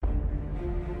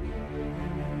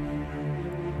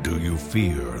Do you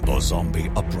fear the zombie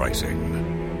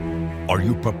uprising? Are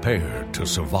you prepared to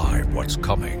survive what's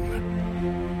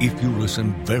coming? If you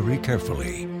listen very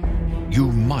carefully,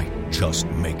 you might just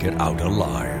make it out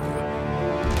alive.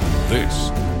 This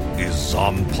is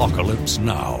Zompocalypse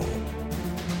Now.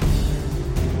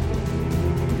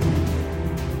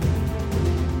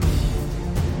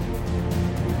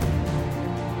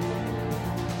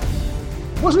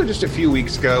 Wasn't it just a few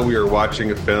weeks ago we were watching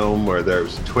a film where there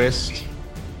was a twist,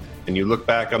 and you look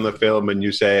back on the film and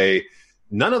you say,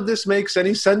 none of this makes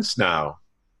any sense now?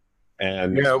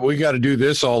 And yeah, we got to do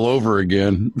this all over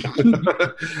again.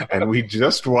 And we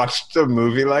just watched a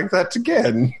movie like that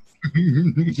again.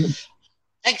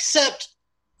 Except,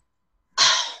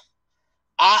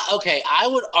 I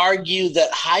would argue that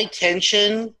High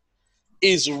Tension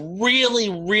is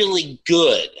really, really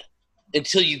good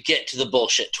until you get to the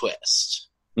bullshit twist.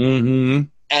 Mm-hmm.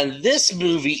 And this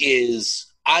movie is,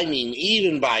 I mean,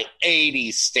 even by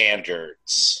 80s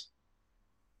standards,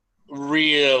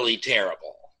 really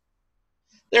terrible.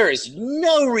 There is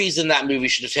no reason that movie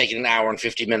should have taken an hour and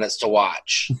 50 minutes to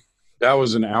watch. That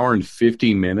was an hour and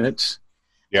 50 minutes?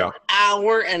 Yeah. An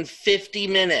hour and 50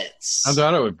 minutes. I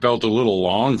thought it felt a little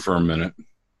long for a minute.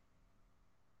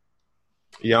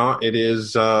 Yeah, it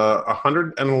is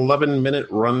 111-minute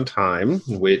runtime,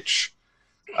 which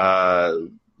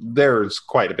there's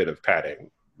quite a bit of padding.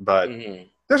 But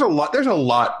there's a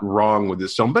lot wrong with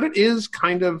this film. But it is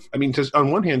kind of, I mean,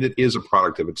 on one hand, it is a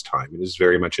product of its time. It is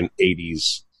very much an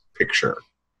 80s picture.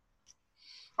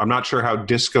 I'm not sure how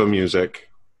disco music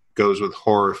goes with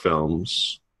horror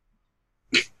films.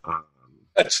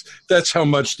 That's how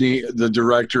much the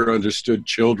director understood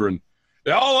children. They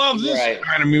all love this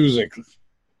kind of music.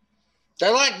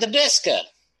 They're like the disco.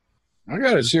 I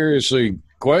got to seriously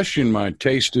question my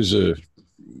taste as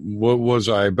what was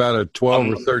I, about a 12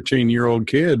 or 13-year-old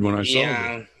kid when I saw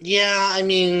it? Yeah, I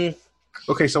mean...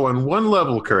 Okay, so on one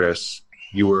level, Curtis,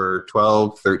 you were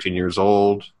 12, 13 years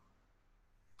old.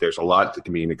 There's a lot that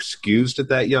can be excused at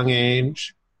that young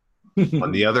age.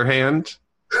 On the other hand...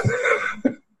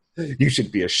 You should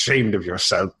be ashamed of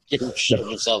yourself. Let's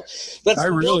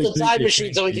build a time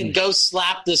machine so we can go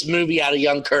slap this movie out of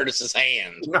young Curtis's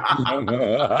hand.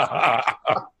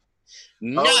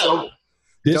 No.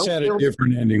 This had a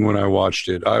different ending when I watched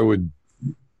it. I would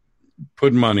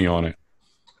put money on it.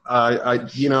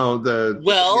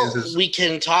 We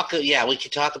can talk. Yeah, we can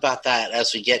talk about that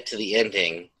as we get to the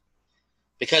ending,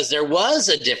 because there was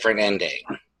a different ending.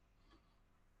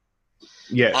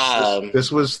 Yes,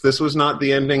 this was not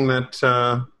the ending that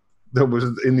was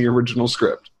in the original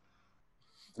script.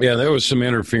 Yeah, there was some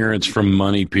interference from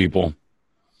money people.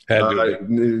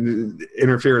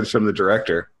 Interference from the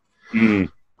director.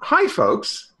 Hi,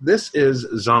 folks. This is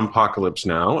Zompocalypse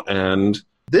Now, and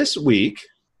this week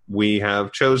we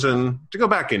have chosen to go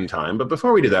back in time. But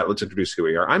before we do that, let's introduce who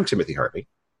we are. I'm Timothy Harvey.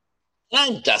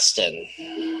 I'm Dustin.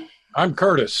 I'm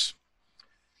Curtis.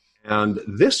 And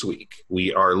this week,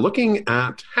 we are looking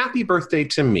at Happy Birthday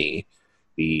to Me,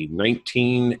 the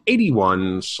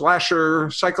 1981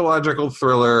 slasher psychological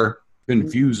thriller.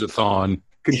 Confuse-a-thon,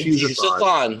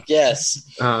 yes.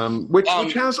 Which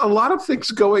has a lot of things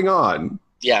going on.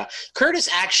 Yeah. Curtis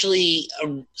actually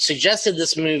suggested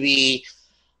this movie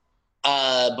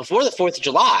before the 4th of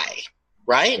July,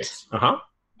 right? Uh-huh.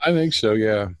 I think so,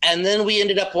 yeah. And then we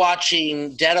ended up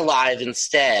watching Dead Alive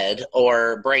instead,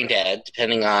 or Brain Dead,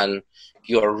 depending on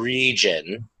your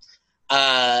region.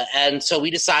 And so we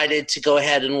decided to go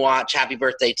ahead and watch Happy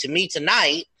Birthday to Me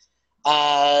tonight,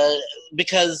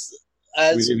 because...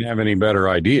 we didn't have any better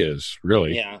ideas,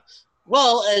 really. Yeah.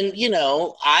 Well, and,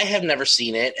 I have never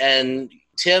seen it, and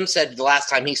Tim said the last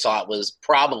time he saw it was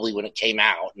probably when it came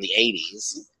out in the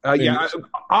 80s.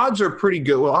 Odds are pretty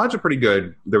good. Well, odds are pretty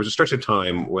good. There was a stretch of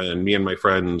time when me and my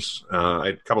friends, I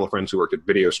had a couple of friends who worked at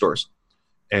video stores,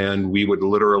 and we would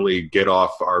literally get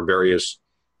off our various,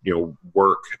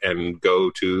 work and go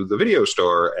to the video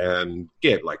store and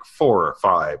get like 4 or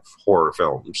 5 horror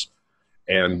films,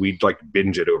 and we'd like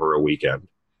binge it over a weekend.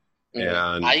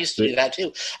 And I used to do that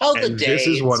too. Oh, the days. This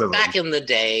is one of them. Back in the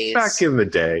day.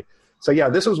 So yeah,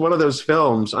 this was one of those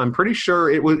films. I'm pretty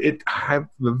sure I have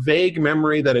the vague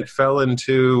memory that it fell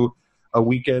into a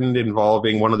weekend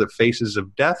involving one of the Faces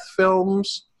of Death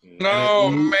films.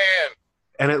 No, man.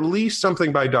 And at least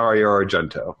something by Dario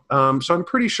Argento. So I'm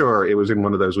pretty sure it was in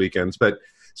one of those weekends. But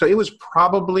so it was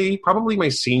probably my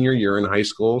senior year in high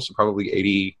school. So probably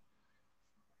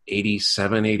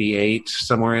 87, 88,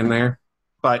 somewhere in there.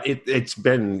 But it's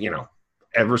been,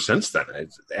 ever since then.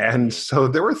 And so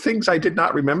there were things I did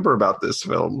not remember about this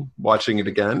film, watching it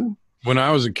again. When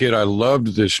I was a kid, I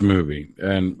loved this movie.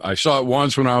 And I saw it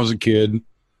once when I was a kid.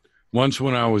 once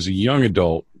when I was a young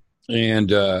adult.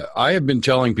 And I have been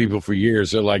telling people for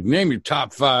years, they're like, name your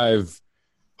top 5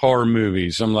 horror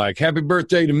movies. I'm like, Happy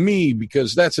Birthday to Me,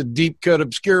 because that's a deep cut,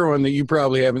 obscure one that you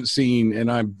probably haven't seen.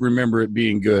 And I remember it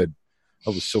being good. I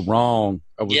was so wrong.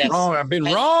 I was wrong. I've been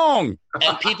wrong.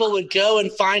 And people would go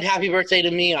and find Happy Birthday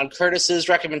to Me on Curtis's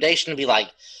recommendation and be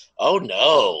like, oh,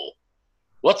 no.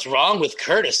 What's wrong with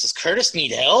Curtis? Does Curtis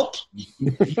need help?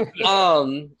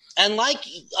 And like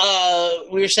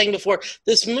we were saying before,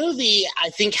 this movie,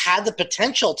 I think, had the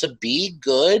potential to be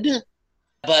good,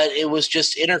 but it was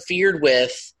just interfered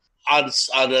with on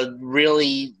a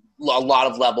lot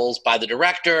of levels by the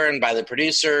director and by the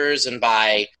producers and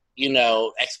by,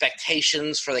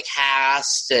 expectations for the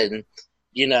cast and,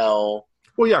 Well,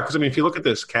 yeah, because, if you look at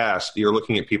this cast, you're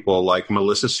looking at people like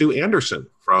Melissa Sue Anderson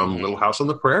from Little House on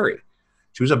the Prairie.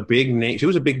 She was a big name. She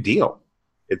was a big deal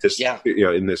at this,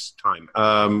 in this time.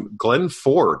 Glenn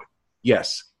Ford.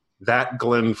 Yes, that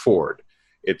Glenn Ford.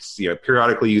 It's,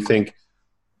 periodically you think,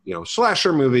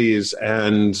 slasher movies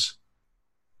and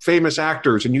famous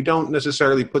actors, and you don't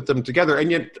necessarily put them together.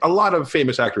 And yet a lot of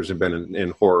famous actors have been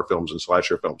in horror films and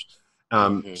slasher films.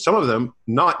 Some of them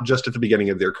not just at the beginning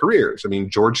of their careers.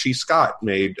 George C. Scott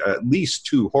made at least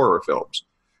 2 horror films,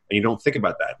 and you don't think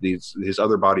about that. His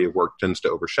other body of work tends to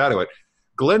overshadow it.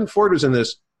 Glenn Ford was in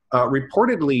this.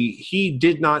 Reportedly, he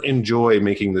did not enjoy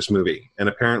making this movie and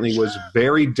apparently was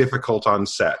very difficult on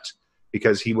set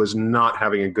because he was not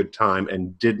having a good time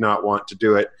and did not want to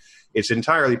do it. It's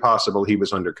entirely possible he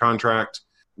was under contract.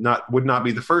 Would not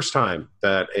be the first time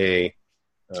that a...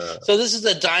 so this is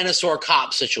a dinosaur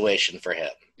cop situation for him.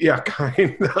 Yeah,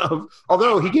 kind of.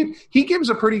 Although he gives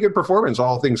a pretty good performance,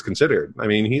 all things considered.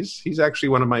 He's actually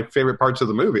one of my favorite parts of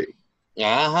the movie.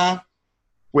 Uh-huh.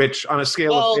 Which, on a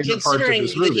scale of favorite parts of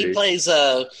this movie... he plays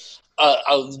a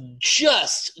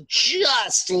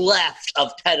just left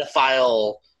of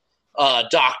pedophile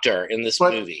doctor in this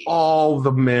movie. All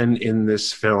the men in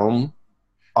this film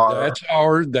are...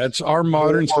 That's our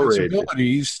modern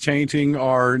sensibilities tainting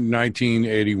our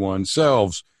 1981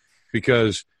 selves.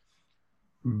 Because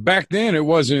back then it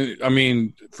wasn't...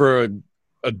 for an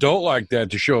adult like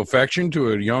that to show affection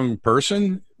to a young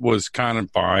person was kind of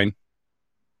fine.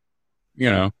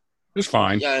 It's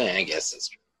fine. Yeah, I guess that's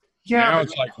true. Yeah, now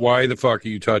it's like, why the fuck are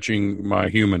you touching my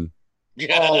human?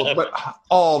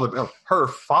 Her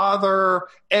father,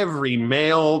 every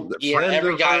male friend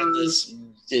every of guy hers,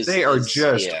 these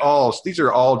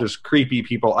are all just creepy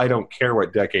people. I don't care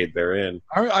what decade they're in.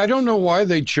 I don't know why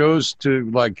they chose to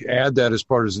add that as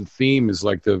part of the theme, is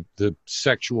the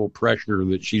sexual pressure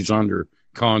that she's under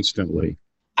constantly.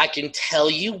 I can tell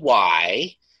you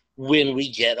why when we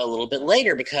get a little bit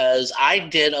later, because I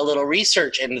did a little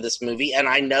research into this movie and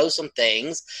I know some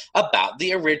things about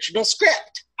the original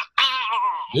script.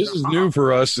 This is new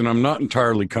for us and I'm not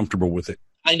entirely comfortable with it.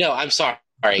 I know, I'm sorry.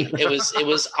 It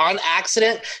was on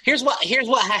accident. Here's what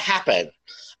happened.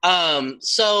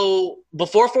 So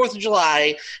before 4th of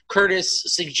July, Curtis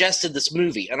suggested this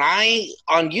movie, and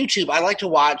on YouTube I like to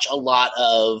watch a lot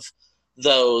of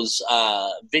those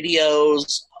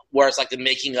videos where it's the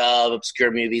making of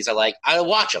obscure movies. I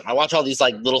watch them. I watch all these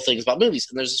little things about movies.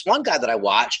 And there's this one guy that I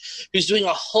watch who's doing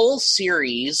a whole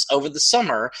series over the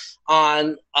summer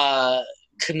on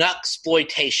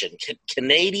Canucksploitation,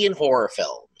 Canadian horror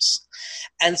films.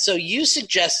 And so you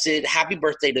suggested Happy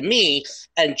Birthday to Me,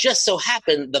 and just so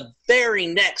happened the very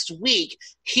next week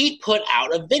he put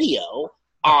out a video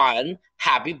on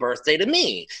Happy Birthday to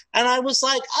Me. And I was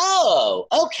like, oh,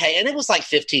 okay. And it was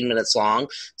 15 minutes long.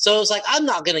 So I was like, I'm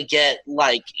not going to get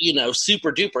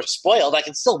super duper spoiled. I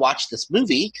can still watch this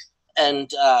movie. And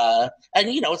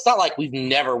it's not like we've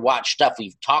never watched stuff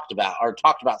we've talked about or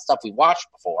talked about stuff we've watched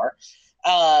before.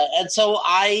 And so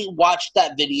I watched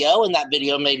that video, and that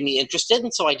video made me interested.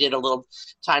 And so I did a little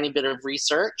tiny bit of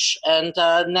research, and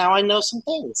now I know some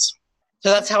things. So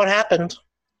that's how it happened.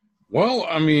 Well,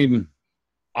 I'm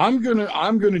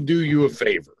gonna do you a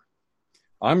favor.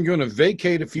 I'm gonna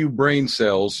vacate a few brain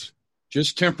cells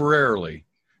just temporarily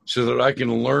so that I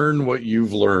can learn what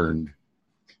you've learned.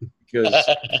 Because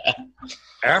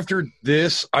after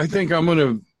this, I think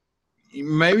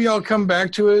maybe I'll come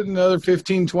back to it in another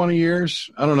 15, 20 years.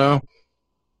 I don't know.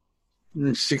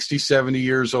 60, 70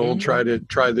 years old. Mm-hmm.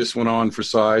 Try this one on for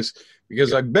size,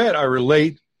 because I bet I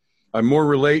more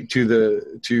relate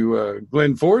to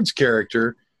Glenn Ford's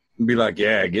character and be like,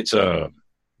 yeah, get some.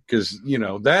 Because,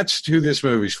 that's who this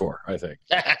movie's for, I think.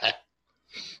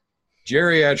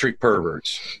 Geriatric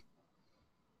perverts.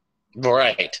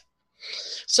 Right.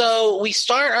 So we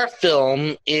start our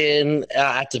film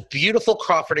at the beautiful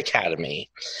Crawford Academy,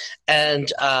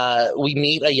 and we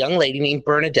meet a young lady named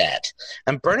Bernadette.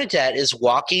 And Bernadette is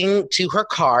walking to her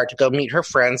car to go meet her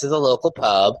friends at the local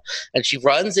pub, and she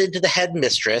runs into the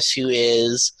headmistress, who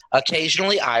is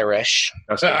occasionally Irish.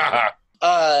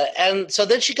 And so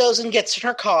then she goes and gets in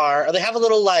her car. They have a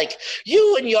little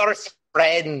you and your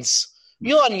friends.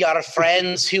 You and your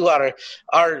friends who are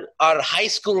high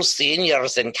school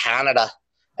seniors in Canada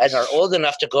and are old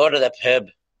enough to go to the pub.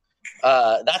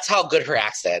 That's how good her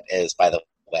accent is, by the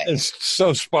way. It's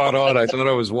so spot on. I thought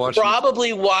I was watching.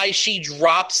 Probably why she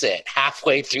drops it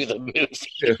halfway through the movie.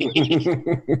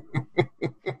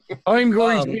 I'm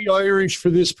going to be Irish for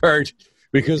this part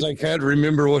because I can't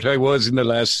remember what I was in the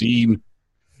last scene.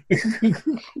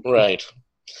 Right.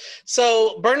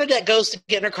 So Bernadette goes to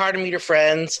get in her car to meet her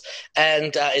friends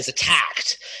and is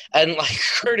attacked. And like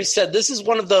Curtis said, this is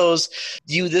one of those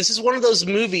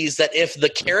movies that if the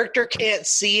character can't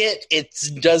see it, it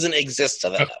doesn't exist to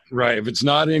them. Right. If it's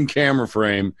not in camera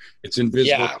frame, it's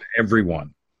invisible to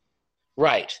everyone.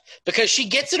 Right. Because she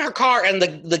gets in her car and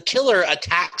the killer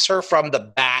attacks her from the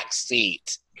back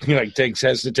seat. He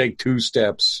has to take 2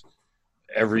 steps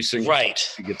every single time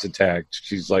she gets attacked.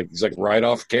 He's like right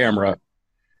off camera.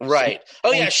 Right.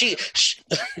 Oh yeah, she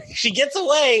gets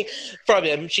away from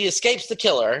him. She escapes the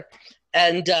killer,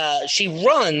 and she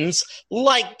runs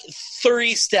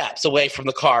 3 steps away from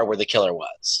the car where the killer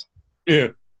was. Yeah.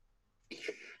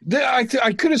 I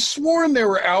could have sworn they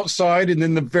were outside, and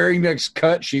then the very next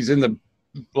cut, she's in the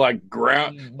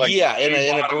ground. In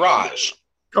a garage.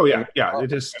 Oh yeah.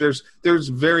 It is. There's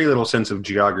very little sense of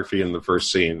geography in the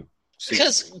first scene.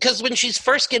 Because when she's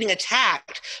first getting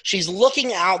attacked, she's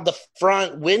looking out the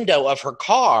front window of her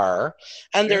car,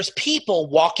 and there's people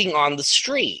walking on the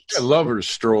street. I love her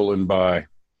strolling by.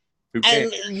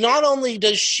 And not only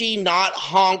does she not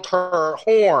honk her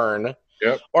horn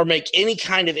or make any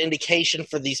kind of indication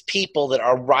for these people that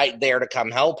are right there to come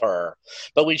help her,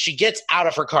 but when she gets out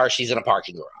of her car, she's in a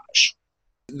parking garage.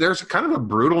 There's kind of a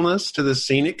brutalness to this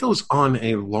scene. It goes on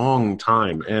a long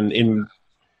time, and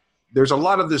there's a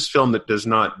lot of this film that does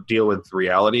not deal with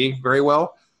reality very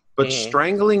well, but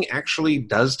strangling actually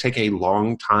does take a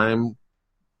long time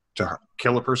to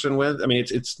kill a person with. I mean,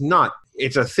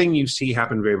 it's a thing you see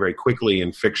happen very, very quickly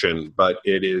in fiction, but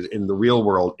it is in the real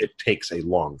world, it takes a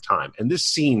long time. And this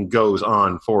scene goes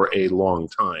on for a long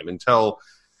time until,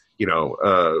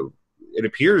 it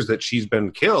appears that she's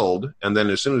been killed. And then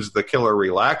as soon as the killer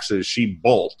relaxes, she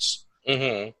bolts.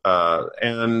 Mm-hmm.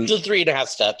 And the 3.5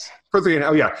 steps.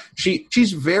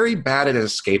 She's very bad at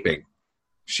escaping.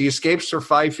 She escapes for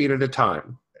 5 feet at a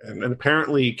time, and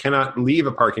apparently cannot leave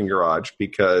a parking garage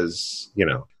because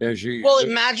it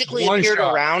magically appeared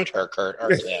around her, Kurt or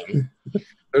Tim.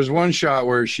 There's one shot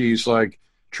where she's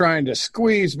trying to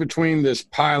squeeze between this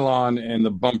pylon and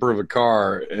the bumper of a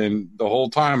car, and the whole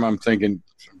time I'm thinking,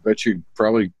 I bet you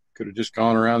probably could have just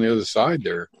gone around the other side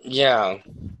there. Yeah.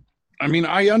 I mean,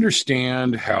 I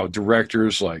understand how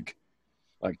directors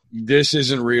this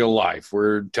isn't real life.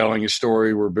 We're telling a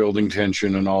story, we're building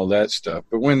tension and all that stuff.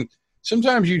 But when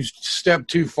sometimes you step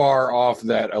too far off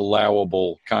that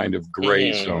allowable kind of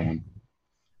gray zone,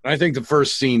 and I think the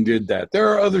first scene did that. There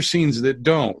are other scenes that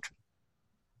don't,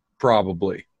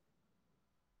 probably.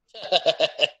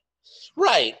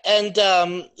 Right. And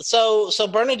so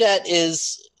Bernadette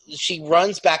she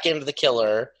runs back into the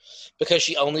killer because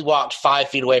she only walked 5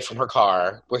 feet away from her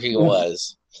car where he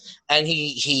was. And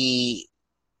he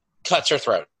cuts her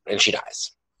throat and she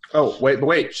dies. Oh,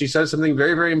 wait. She says something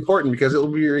very, very important because it will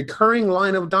be a recurring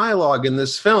line of dialogue in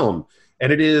this film.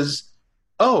 And it is,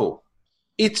 "Oh,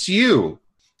 it's you."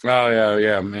 Oh,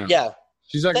 yeah, man. Yeah.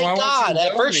 She's like, thank God.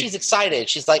 At first she's excited.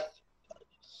 She's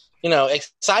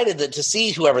excited to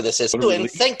see whoever this is.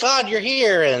 And thank God you're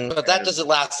here. But that doesn't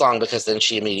last long because then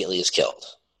she immediately is killed.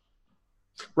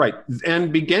 Right.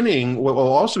 And beginning, what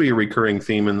will also be a recurring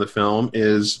theme in the film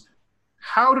is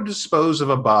how to dispose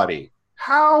of a body.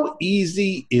 How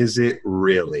easy is it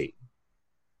really?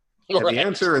 Right. And the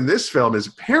answer in this film is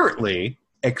apparently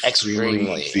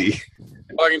extremely easy.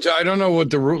 I don't know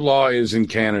what the law is in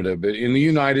Canada, but in the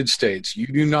United States, you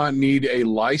do not need a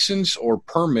license or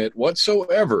permit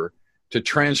whatsoever to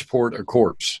transport a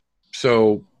corpse.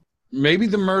 So maybe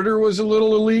the murder was a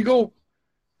little illegal,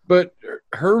 but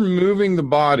her moving the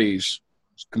bodies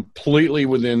is completely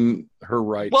within her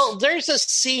rights. Well, there's a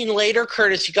scene later,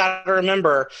 Curtis, you got to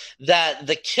remember that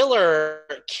the killer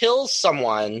kills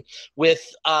someone with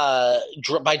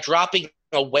by dropping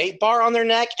a weight bar on their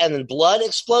neck, and then blood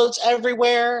explodes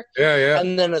everywhere. Yeah.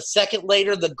 And then a second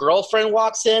later, the girlfriend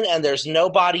walks in, and there's no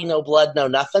body, no blood, no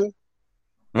nothing.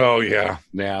 Oh yeah.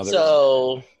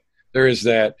 So there is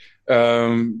that.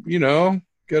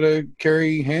 Gotta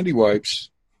carry handy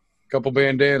wipes, couple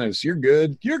bandanas. You're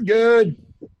good.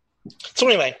 So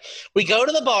anyway, we go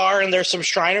to the bar and there's some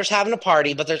Shriners having a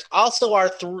party, but there's also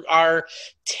our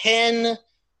 10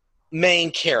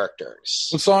 main characters.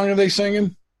 What song are they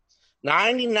singing?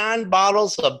 99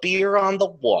 bottles of beer on the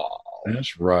wall.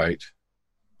 That's right.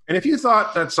 And if you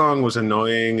thought that song was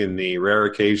annoying in the rare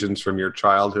occasions from your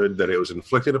childhood that it was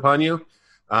inflicted upon you,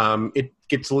 it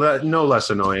gets no less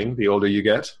annoying the older you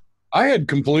get. I had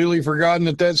completely forgotten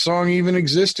that song even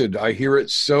existed. I hear it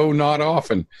so not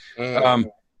often.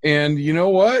 And you know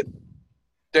what?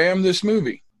 Damn this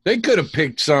movie. They could have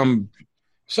picked some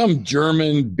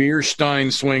German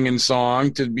Bierstein swinging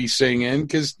song to be singing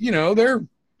because, they're,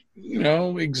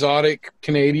 exotic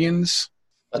Canadians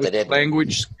but with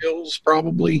language skills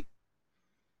probably.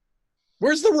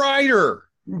 Where's the writer?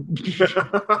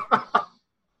 I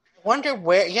wonder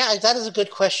where. Yeah, that is a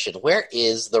good question. Where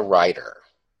is the writer?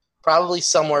 Probably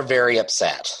somewhere very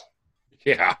upset.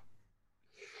 Yeah.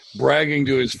 Bragging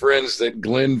to his friends that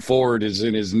Glenn Ford is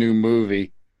in his new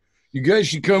movie. You guys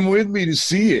should come with me to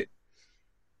see it.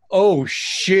 Oh,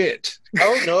 shit.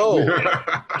 Oh, no.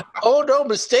 Oh, no.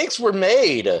 Mistakes were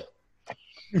made.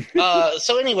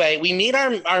 So anyway, we meet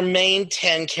our main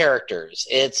 10 characters.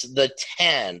 It's the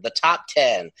top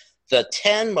 10. The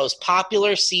 10 most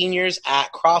popular seniors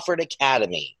at Crawford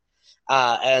Academy.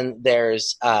 And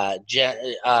there's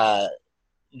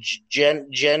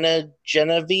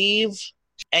Genevieve,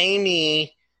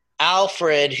 Amy,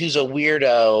 Alfred, who's a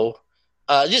weirdo.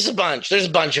 Just a bunch. There's a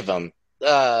bunch of them.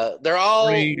 They're all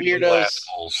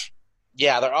weirdos.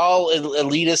 Yeah, they're all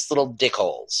elitist little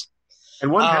dickholes.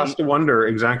 And one has to wonder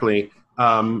exactly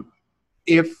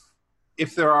if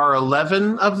there are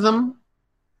 11 of them,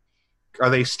 are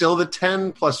they still the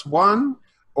 10 plus 1?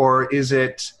 Or is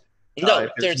it... No,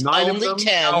 there's 9 only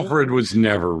 10. Alfred was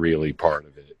never really part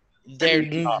of it.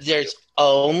 There's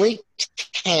only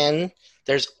 10.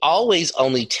 There's always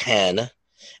only 10.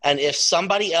 And if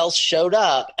somebody else showed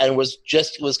up and was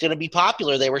going to be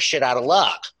popular, they were shit out of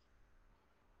luck.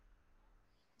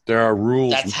 There are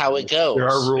rules. That's how it goes. There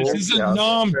are rules. This is a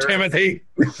nom, Timothy.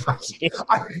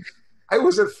 I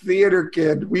was a theater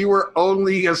kid. We were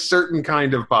only a certain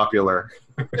kind of popular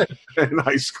in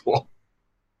high school.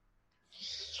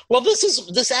 Well,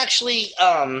 this actually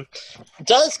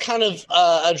does kind of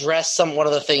address one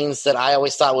of the things that I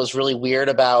always thought was really weird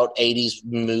about 80s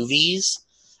movies,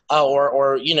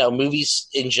 or movies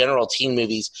in general, teen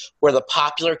movies, where the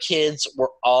popular kids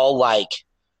were all like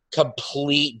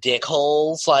complete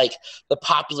dickholes. Like the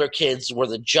popular kids were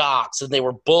the jocks and they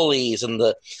were bullies and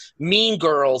the mean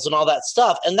girls and all that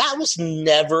stuff. And that was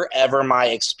never ever my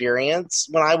experience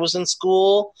when I was in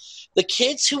school. The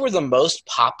kids who were the most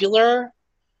popular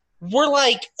were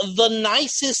like the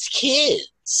nicest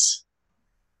kids.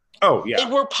 Oh yeah,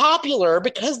 they were popular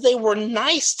because they were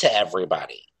nice to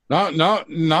everybody. Not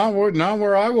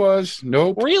where I was.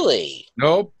 Nope. Really?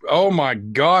 Nope. Oh my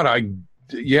God.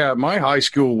 My high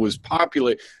school was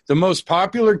popular. The most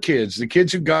popular kids, the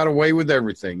kids who got away with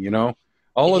everything.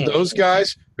 All of those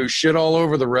guys who shit all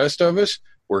over the rest of us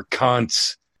were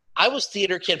cunts. I was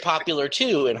theater kid popular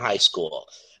too in high school.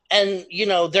 And,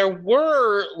 there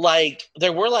were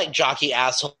jockey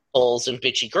assholes and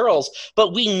bitchy girls,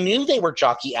 but we knew they were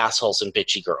jockey assholes and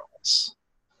bitchy girls.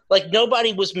 Like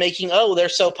nobody was making, they're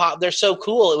so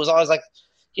cool. It was always like,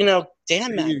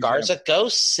 damn, Matt Garza, go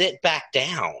sit back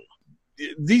down.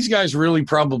 These guys really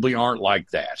probably aren't like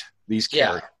that. These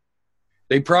characters.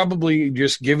 They probably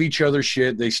just give each other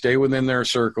shit. They stay within their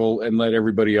circle and let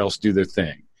everybody else do their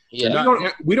thing.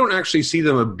 Yeah, we don't actually see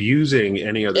them abusing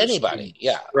anybody. Student.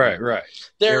 Yeah, right.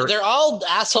 They're all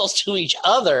assholes to each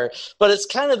other, but it's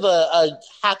kind of a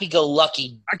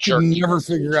happy-go-lucky. I could never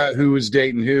figure out who was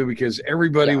dating who because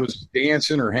everybody was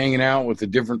dancing or hanging out with a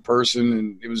different person,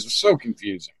 and it was so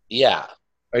confusing. Yeah,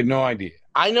 I had no idea.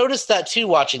 I noticed that too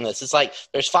watching this. It's like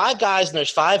there's 5 guys and there's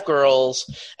 5 girls,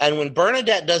 and when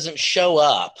Bernadette doesn't show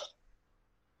up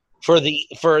for the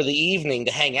evening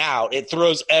to hang out, it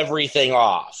throws everything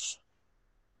off.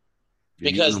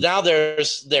 Because now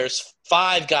there's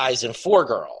 5 guys and 4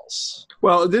 girls.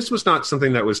 Well, this was not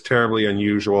something that was terribly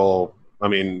unusual. I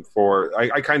mean,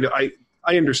 I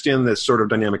understand this sort of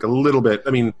dynamic a little bit.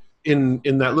 I mean, in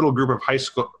that little group of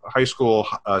high school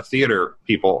theater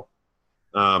people,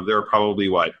 there are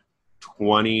probably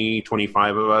 20,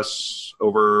 25 of us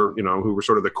over, who were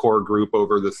sort of the core group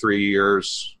over the 3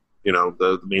 years,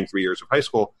 the main 3 years of high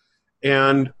school.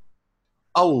 And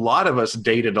a lot of us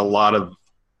dated a lot of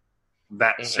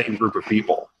that same group of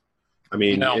people. I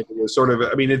mean, It was sort of.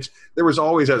 I mean, there was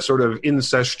always that sort of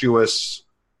incestuous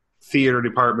theater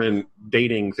department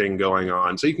dating thing going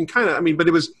on. So you can kind of. I mean, but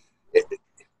it was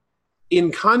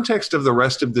in context of the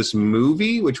rest of this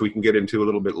movie, which we can get into a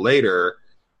little bit later.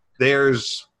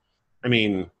 There's, I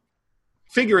mean,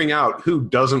 figuring out who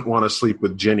doesn't want to sleep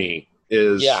with Ginny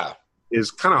is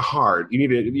kind of hard. You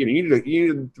need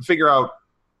to figure out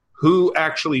who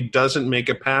actually doesn't make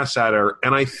a pass at her,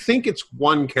 and I think it's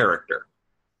one character.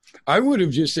 I would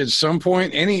have just at some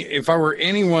point, if I were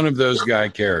any one of those guy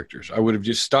characters, I would have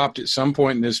just stopped at some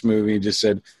point in this movie and just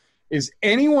said, is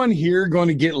anyone here going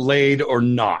to get laid or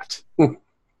not?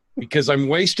 Because I'm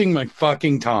wasting my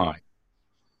fucking time.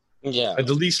 Yeah. I'd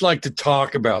at least like to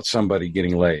talk about somebody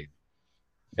getting laid.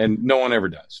 And no one ever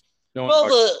does.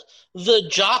 The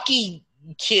jockey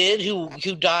kid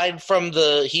who died from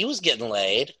he was getting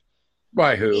laid.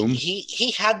 By whom?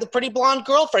 He had the pretty blonde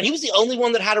girlfriend. He was the only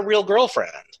one that had a real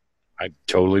girlfriend. I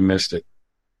totally missed it.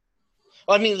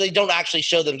 Well, I mean, they don't actually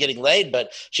show them getting laid,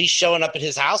 but she's showing up at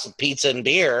his house with pizza and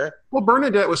beer. Well,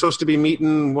 Bernadette was supposed to be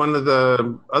meeting one of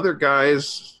the other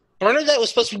guys. Bernadette was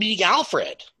supposed to be meeting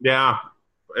Alfred. Yeah.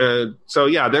 So,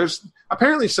 yeah, there's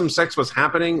apparently some sex was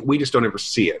happening. We just don't ever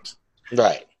see it.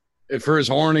 Right. For as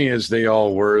horny as they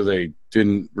all were, they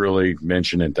didn't really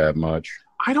mention it that much.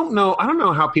 I don't know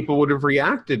how people would have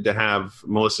reacted to have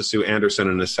Melissa Sue Anderson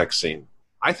in a sex scene.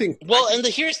 I think. Well, and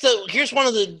here's one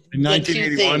of the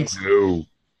 1981 too.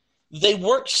 They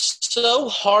worked so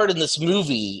hard in this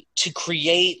movie to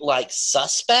create like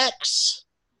suspects,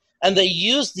 and they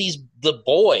used the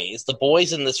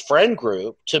boys in this friend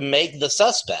group to make the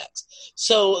suspects.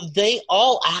 So they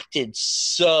all acted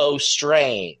so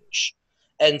strange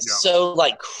and so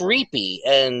like creepy,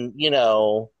 and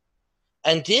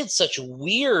and did such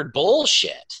weird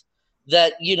bullshit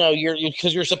that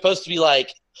you're supposed to be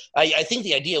like. I think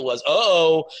the idea was,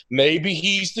 maybe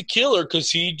he's the killer because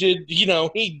he did,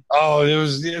 he. Oh, there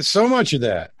was so much of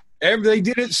that. They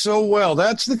did it so well.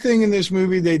 That's the thing in this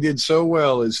movie they did so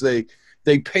well is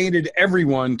they painted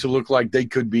everyone to look like they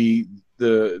could be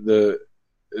the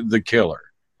killer.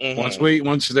 Mm-hmm.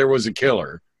 Once there was a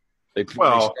killer, they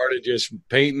started just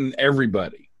painting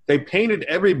everybody. They painted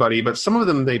everybody, but some of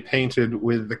them they painted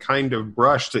with the kind of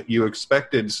brush that you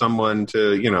expected someone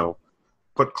to,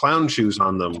 put clown shoes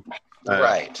on them,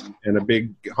 right? And a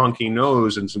big honky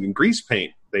nose and some grease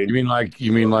paint. You mean like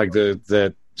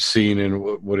that scene in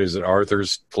what is it,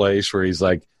 Arthur's place, where he's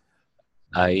like,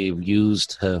 "I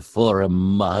used her for a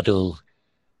model."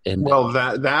 And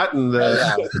that and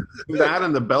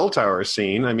the bell tower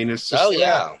scene. I mean, it's just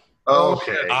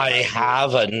okay. I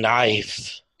have a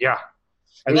knife. Yeah,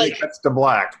 and then it cuts to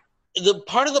black. The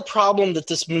part of the problem that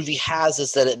this movie has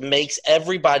is that it makes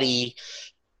everybody.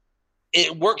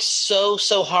 It works so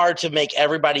hard to make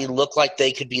everybody look like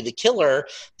they could be the killer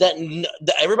that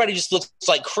everybody just looks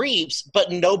like creeps,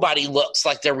 but nobody looks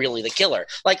like they're really the killer.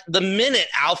 Like the minute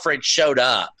Alfred showed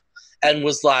up and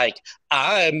was like,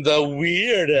 "I'm the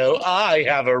weirdo. I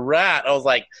have a rat," I was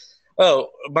like, "Oh,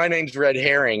 my name's Red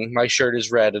Herring. My shirt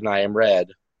is red and I am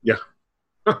red." Yeah.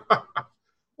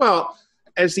 Well,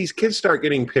 as these kids start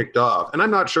getting picked off, and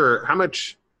I'm not sure how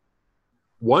much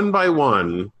one by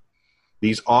one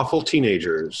these awful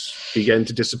teenagers begin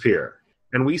to disappear.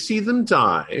 And we see them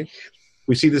die.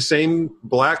 We see the same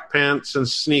black pants and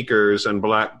sneakers and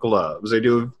black gloves. They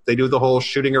do the whole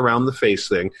shooting around the face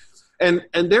thing. And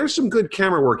there's some good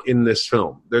camera work in this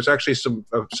film. There's actually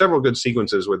several good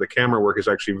sequences where the camera work is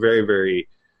actually very, very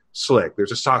slick.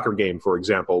 There's a soccer game, for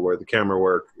example, where the camera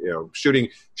work,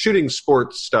 shooting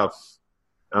sports stuff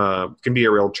can be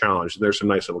a real challenge. And there's some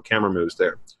nice little camera moves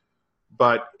there.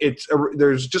 But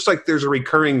there's a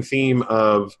recurring theme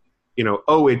of,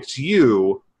 it's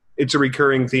you. It's a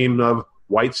recurring theme of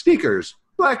white sneakers,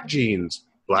 black jeans,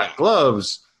 black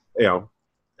gloves,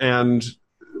 and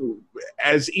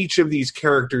as each of these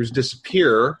characters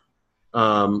disappear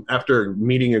after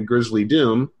meeting a grisly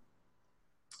doom,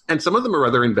 and some of them are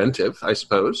rather inventive, I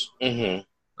suppose.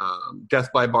 Mm-hmm. Death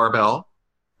by barbell.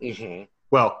 Mm-hmm.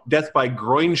 Well, death by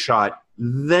groin shot,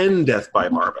 then death by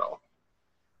barbell.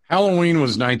 Halloween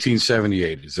was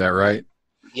 1978. Is that right?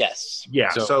 Yes. Yeah.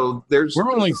 So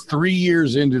we're only 3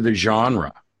 years into the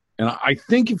genre, and I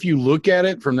think if you look at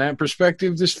it from that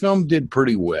perspective, this film did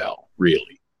pretty well.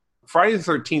 Really. Friday the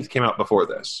 13th came out before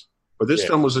this, but this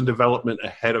film was in development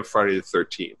ahead of Friday the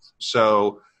 13th.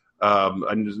 So,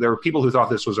 and there were people who thought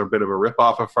this was a bit of a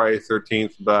ripoff of Friday the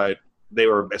 13th, but they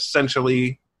were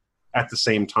essentially at the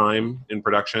same time in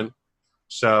production.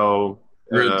 So.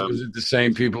 Was it the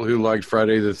same people who liked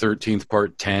Friday the 13th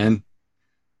Part 10?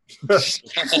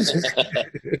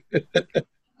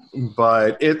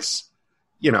 But it's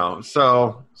you know,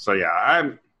 so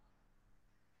yeah,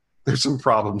 there's some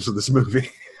problems with this movie.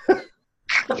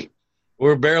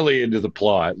 We're barely into the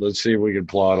plot. Let's see if we can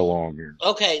plot along here.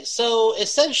 Okay, so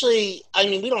essentially, I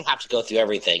mean, we don't have to go through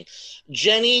everything.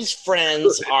 Jenny's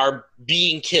friends are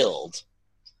being killed,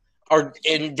 or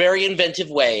in very inventive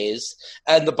ways,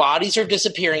 and the bodies are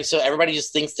disappearing, so everybody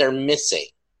just thinks they're missing.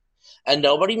 And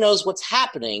nobody knows what's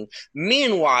happening.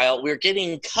 Meanwhile, we're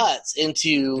getting cuts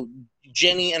into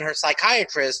Jenny and her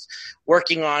psychiatrist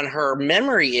working on her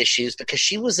memory issues because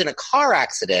she was in a car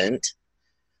accident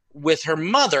with her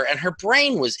mother and her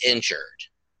brain was injured.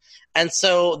 And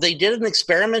so they did an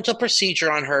experimental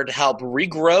procedure on her to help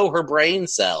regrow her brain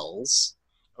cells.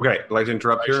 Okay, I'd like to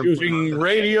interrupt here. Using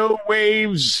radio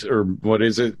waves, or what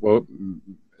is it? Well, an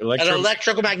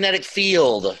electromagnetic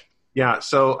field. Yeah,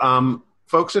 so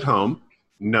folks at home,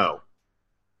 no.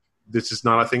 This is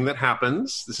not a thing that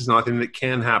happens. This is not a thing that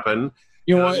can happen.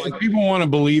 You know what? If people want to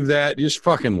believe that, just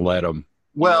fucking let them.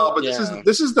 Well, but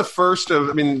this is the first of.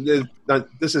 I mean,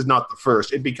 this is not the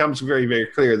first. It becomes very, very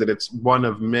clear that it's one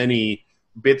of many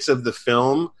bits of the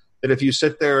film that if you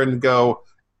sit there and go,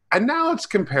 and now let's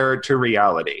compare it to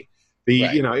reality,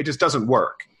 you know, it just doesn't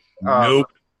work. Nope.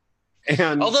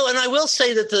 And I will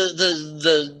say that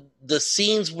the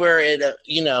scenes where it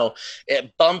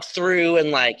it bumped through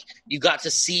and like you got to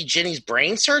see Jenny's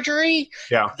brain surgery,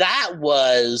 that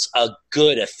was a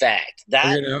good effect.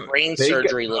 That brain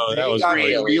surgery looked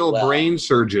brain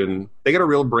surgeon. They got a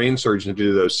real brain surgeon to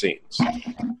do those scenes.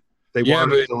 They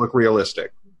wanted it to look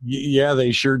realistic. Yeah,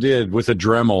 they sure did with a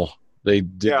Dremel. They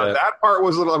did that part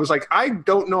was a little. I was like, I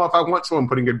don't know if I want someone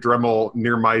putting a Dremel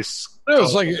near my skull.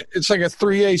 It's like a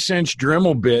 3/8 inch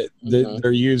Dremel bit that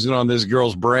they're using on this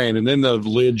girl's brain, and then the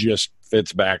lid just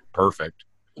fits back perfect.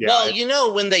 Yeah.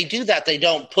 Well, when they do that, they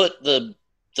don't put the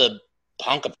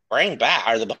hunk of brain back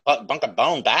or the hunk of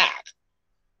bone back.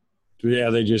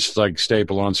 Yeah, they just like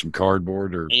staple on some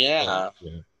cardboard or yeah.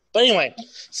 But anyway,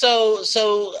 so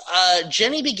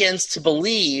Jenny begins to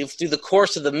believe through the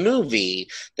course of the movie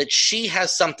that she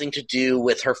has something to do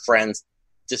with her friends'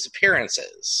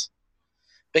 disappearances,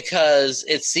 because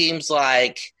it seems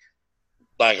like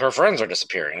her friends are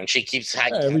disappearing, and she keeps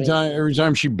every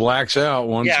time she blacks out,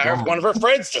 one of her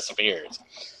friends disappears.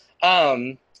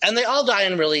 And they all die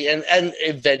in really and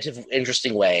inventive,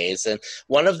 interesting ways. And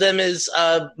one of them is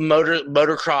a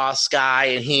motocross guy,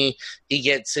 and he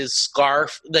gets his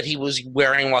scarf that he was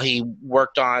wearing while he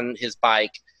worked on his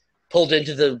bike pulled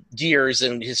into the gears,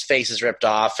 and his face is ripped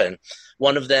off. And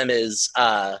one of them is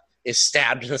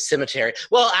stabbed in a cemetery.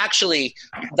 Well, actually,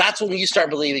 that's when you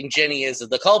start believing Jenny is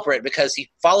the culprit, because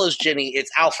he follows Jenny. It's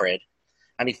Alfred,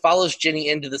 and he follows Jenny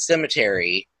into the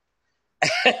cemetery,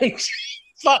 and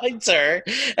finds her,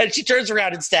 and she turns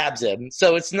around and stabs him.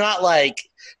 So it's not like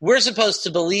we're supposed to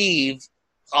believe,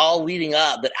 all leading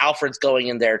up, that Alfred's going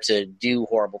in there to do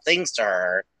horrible things to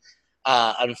her.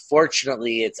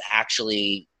 Unfortunately, it's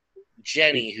actually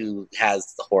Jenny who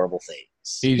has the horrible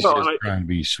things. He's just trying to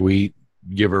be sweet,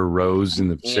 give her a rose in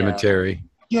the cemetery.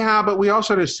 Yeah, but we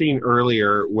also had a scene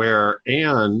earlier where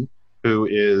Anne, who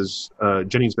is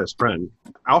Jenny's best friend,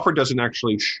 Alfred doesn't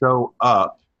actually show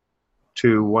up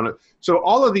to one of. So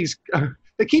all of these,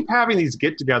 they keep having these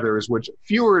get-togethers, which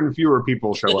fewer and fewer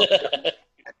people show up.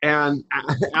 And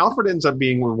Alfred ends up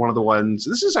being one of the ones.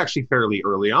 This is actually fairly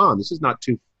early on. This is not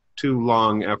too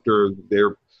long after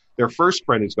their first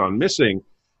friend has gone missing.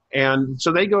 And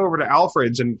so they go over to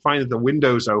Alfred's and find that the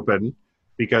window's open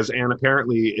because Anne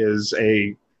apparently is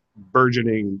a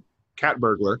burgeoning cat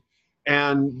burglar.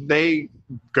 And they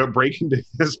go break into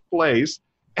his place,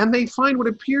 and they find what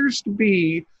appears to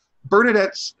be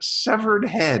Bernadette's severed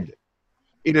head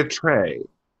in a tray.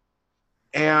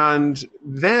 And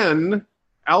then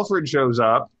Alfred shows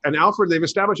up, and they've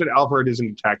established that Alfred is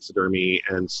into taxidermy,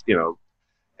 and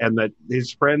that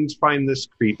his friends find this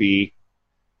creepy,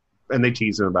 and they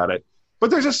tease him about it. But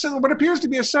there's what appears to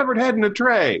be a severed head in a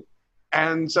tray.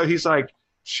 And so he's like,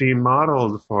 she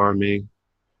modeled for me.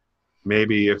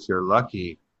 Maybe if you're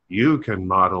lucky, you can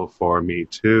model for me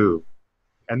too.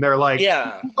 And they're like,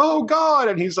 oh, God.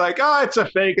 And he's like, it's a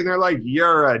fake. And they're like,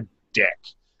 you're a dick.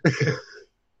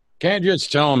 Can't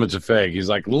just tell him it's a fake. He's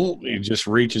like, he just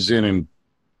reaches in and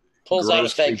pulls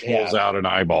out an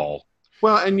eyeball.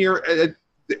 Well, and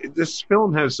this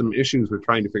film has some issues with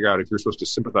trying to figure out if you're supposed to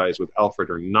sympathize with Alfred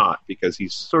or not, because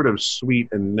he's sort of sweet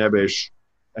and nebbish,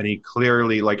 and he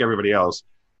clearly, like everybody else,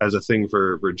 has a thing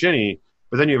for Jenny.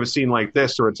 But then you have a scene like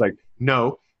this where it's like,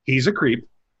 no, he's a creep.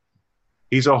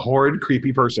 He's a horrid,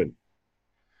 creepy person.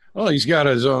 Well, he's got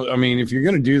his own. I mean, if you're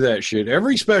going to do that shit,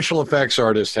 every special effects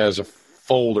artist has a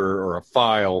folder or a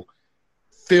file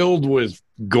filled with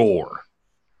gore.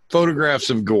 photographs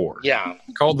of gore. Yeah.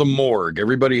 Called the morgue.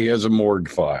 Everybody has a morgue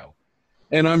file.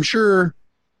 And I'm sure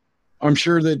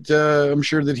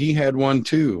that he had one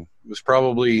too. It was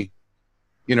probably,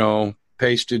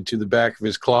 pasted to the back of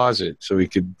his closet so he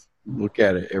could look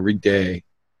at it every day.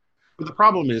 But the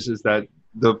problem is that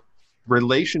the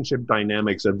relationship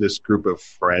dynamics of this group of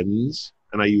friends,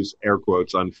 and I use air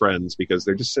quotes on friends because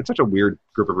they're just such a weird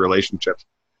group of relationships,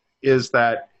 is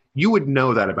that you would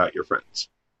know that about your friends.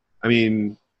 I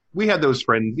mean, we had those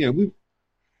friends,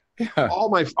 all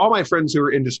my friends who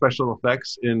were into special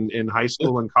effects in high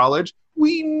school and college,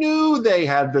 we knew they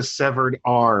had the severed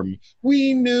arm.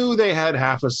 We knew they had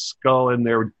half a skull in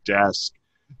their desk,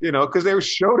 because they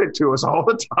showed it to us all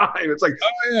the time. It's like,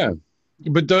 oh yeah.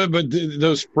 But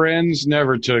those friends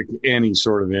never took any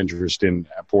sort of interest in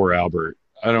poor Albert.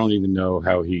 I don't even know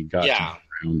how he got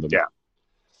around them. Yeah.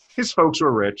 His folks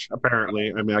were rich,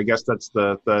 apparently. I mean, I guess that's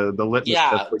the litmus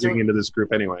that's getting into this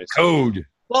group anyways. Code.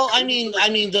 Well, I mean,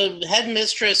 the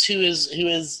headmistress who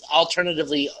is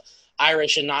alternatively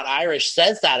Irish and not Irish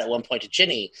says that at one point to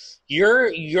Ginny.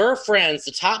 Your friends,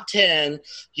 the top 10,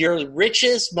 your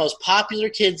richest, most popular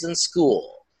kids in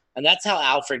school. And that's how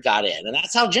Alfred got in. And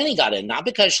that's how Ginny got in. Not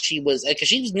because she was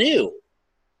new.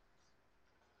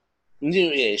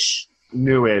 Newish.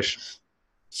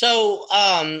 So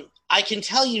I can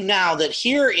tell you now that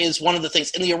here is one of the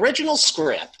things. In the original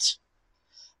script,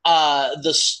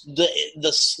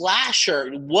 the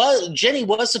slasher Jenny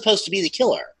was supposed to be the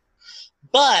killer,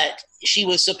 but she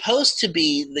was supposed to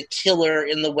be the killer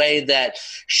in the way that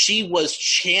she was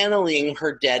channeling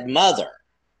her dead mother.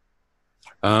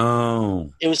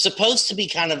 Oh, it was supposed to be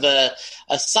kind of a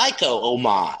psycho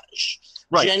homage.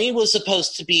 Right. Jenny was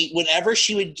supposed to be, whenever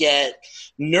she would get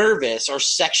nervous or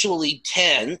sexually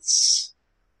tense,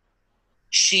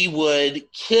 she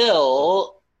would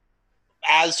kill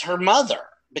as her mother.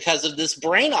 Because of this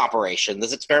brain operation,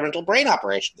 this experimental brain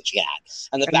operation that she had.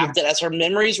 And the fact that as her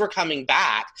memories were coming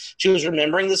back, she was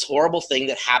remembering this horrible thing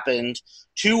that happened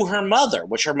to her mother,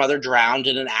 which her mother drowned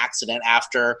in an accident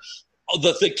after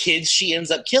the kids she ends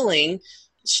up killing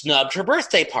snubbed her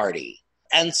birthday party.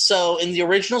 And so in the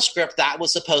original script, that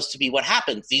was supposed to be what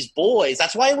happened. These boys,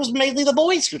 that's why it was mainly the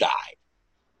boys who died.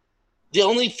 The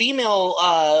only female,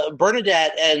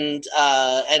 Bernadette and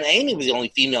Amy were the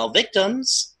only female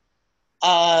victims.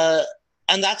 And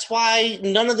that's why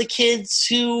none of the kids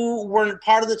who weren't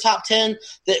part of the top 10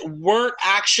 that weren't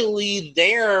actually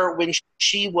there when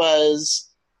she was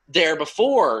there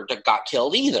before got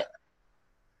killed either.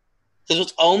 Because it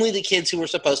was only the kids who were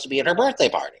supposed to be at her birthday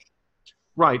party.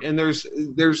 Right. And there's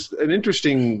an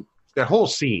interesting, that whole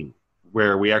scene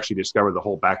where we actually discover the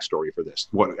whole backstory for this,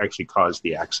 what actually caused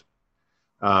the accident.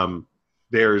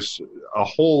 There's a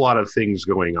whole lot of things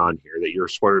going on here that you're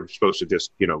sort of supposed to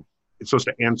just, it's supposed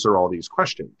to answer all these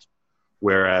questions.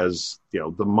 Whereas,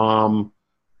 the mom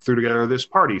threw together this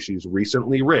party. She's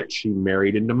recently rich. She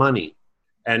married into money.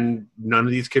 And none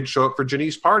of these kids show up for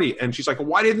Ginny's party. And she's like,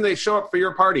 why didn't they show up for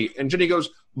your party? And Ginny goes,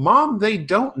 Mom, they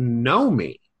don't know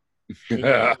me.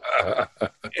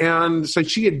 And so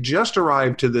she had just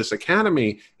arrived to this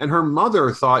academy, and her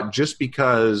mother thought just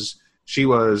because she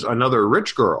was another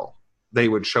rich girl, they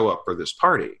would show up for this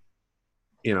party.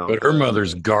 But her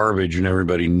mother's garbage and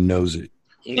everybody knows it.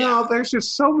 Well, there's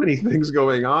just so many things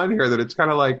going on here that it's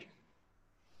kind of like,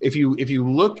 if you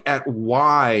look at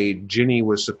why Ginny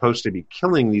was supposed to be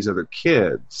killing these other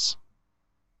kids,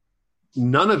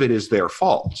 none of it is their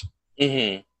fault.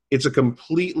 Mm-hmm. It's a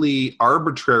completely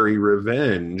arbitrary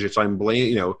revenge.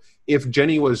 If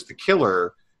Jenny was the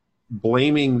killer,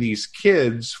 blaming these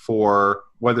kids for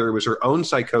whether it was her own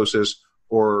psychosis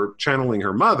or channeling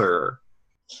her mother.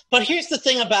 But here's the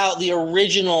thing about the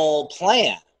original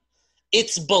plan.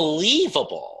 It's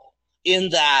believable in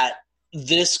that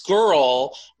this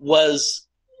girl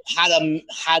had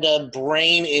a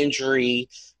brain injury,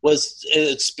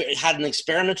 had an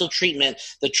experimental treatment.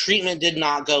 The treatment did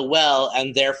not go well,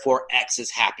 and therefore X is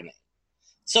happening.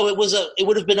 So it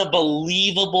would have been a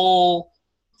believable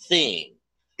thing.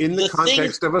 In the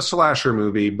context of a slasher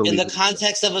movie, in the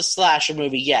context of a slasher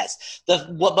movie, yes.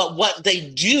 But what they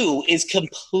do is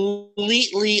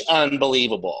completely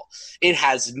unbelievable. It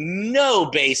has no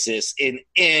basis in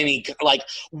any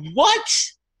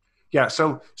what? Yeah.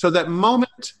 So that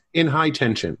moment in High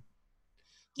Tension,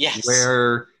 yes,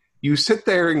 where you sit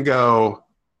there and go,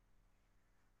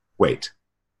 "Wait,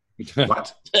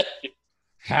 what?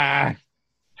 Hang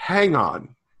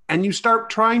on." And you start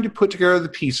trying to put together the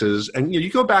pieces, and you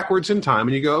go backwards in time,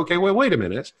 and you go, okay, well, wait a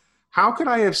minute. How could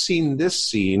I have seen this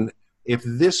scene if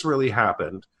this really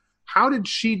happened? How did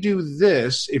she do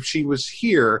this if she was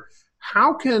here?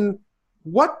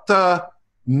 What the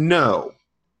No.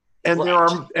 And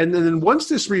and then once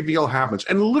this reveal happens,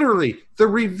 and literally the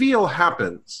reveal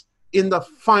happens in the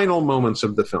final moments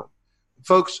of the film.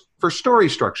 Folks, for story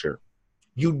structure,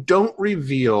 you don't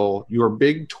reveal your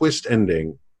big twist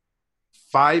ending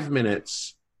 5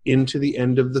 minutes into the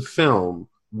end of the film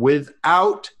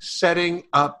without setting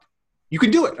up. You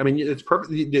can do it. I mean, it's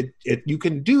perfect. You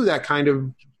can do that kind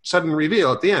of sudden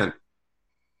reveal at the end,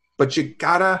 but you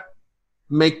gotta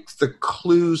make the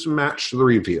clues match the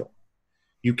reveal.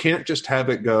 You can't just have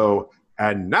it go,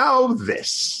 and now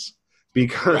this,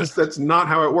 because that's not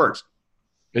how it works.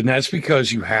 And that's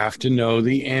because you have to know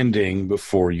the ending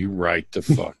before you write the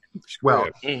fucking script. Well,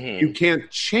 you can't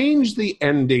change the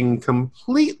ending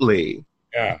completely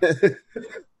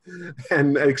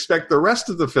and expect the rest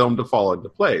of the film to fall into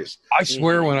place. I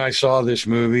swear when I saw this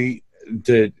movie,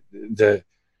 there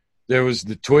was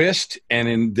the twist,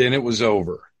 and then it was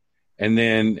over. And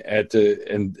then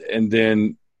and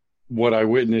then what I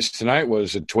witnessed tonight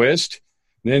was a twist,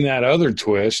 then that other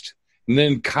twist, and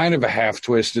then kind of a half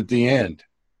twist at the end.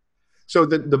 So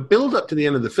the build up to the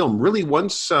end of the film, really,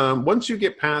 once you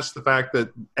get past the fact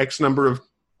that X number of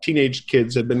teenage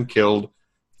kids have been killed,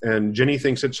 and Jenny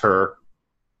thinks it's her,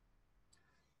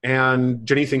 and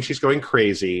Jenny thinks she's going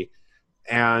crazy,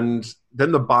 and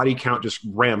then the body count just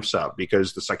ramps up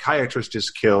because the psychiatrist is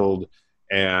killed,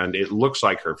 and it looks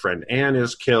like her friend Anne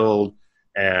is killed,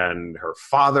 and her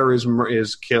father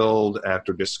is killed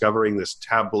after discovering this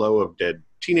tableau of dead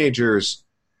teenagers,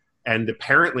 and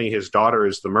apparently his daughter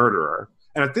is the murderer.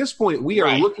 And at this point, we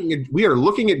are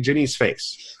looking at Jenny's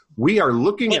face. We are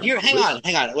looking at. Hang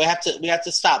on. We have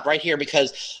to stop right here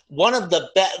because one of the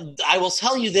I will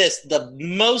tell you this: the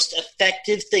most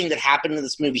effective thing that happened in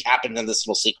this movie happened in this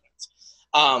little sequence.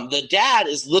 The dad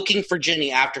is looking for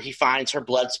Jenny after he finds her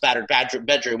blood-spattered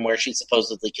bedroom where she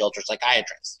supposedly killed her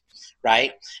psychiatrist.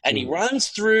 Right? And he runs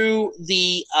through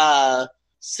the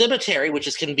cemetery, which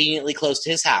is conveniently close to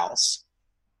his house,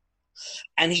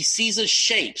 and he sees a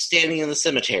shape standing in the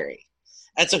cemetery.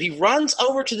 And so he runs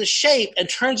over to the shape and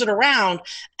turns it around,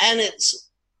 and it's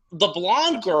the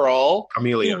blonde girl,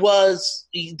 Amelia, who was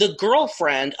the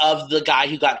girlfriend of the guy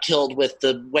who got killed with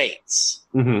the weights.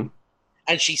 Mm-hmm.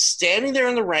 And she's standing there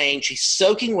in the rain, she's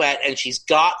soaking wet, and she's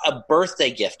got a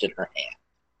birthday gift in her hand.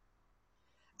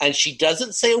 And she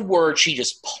doesn't say a word. She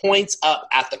just points up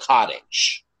at the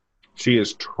cottage. She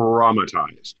is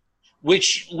traumatized.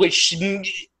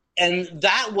 And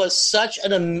that was such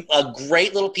a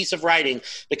great little piece of writing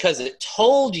because it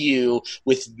told you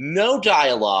with no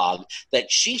dialogue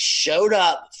that she showed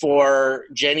up for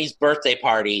Jenny's birthday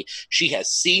party. She has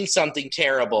seen something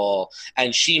terrible,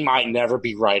 and she might never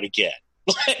be right again.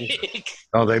 They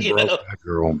broke that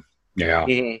girl. Yeah.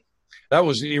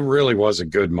 Mm-hmm. It really was a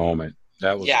good moment.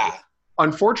 That was good.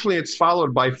 Unfortunately, it's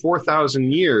followed by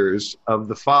 4,000 years of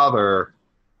the father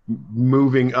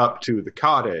moving up to the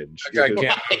cottage. That guy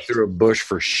can't go through a bush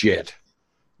for shit.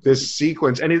 This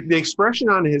sequence, and the expression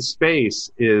on his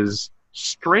face is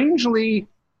strangely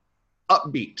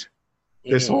upbeat.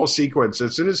 This whole sequence,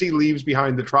 as soon as he leaves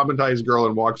behind the traumatized girl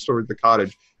and walks toward the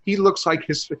cottage, he looks like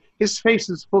his face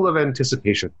is full of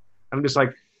anticipation. I'm just like,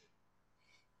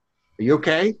 are you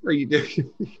okay? Are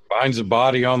you? Finds a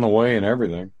body on the way and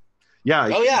everything. Yeah.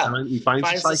 He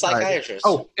finds the psychiatrist.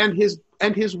 Oh, and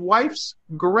his wife's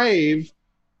grave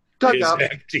dug up.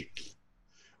 Empty.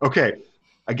 Okay.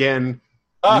 Again,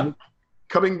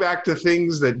 coming back to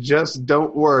things that just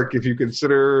don't work if you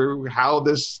consider how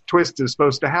this twist is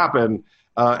supposed to happen.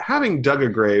 Having dug a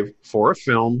grave for a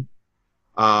film,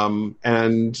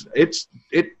 and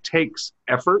it takes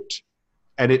effort,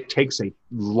 and it takes a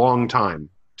long time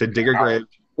to dig a grave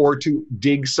or to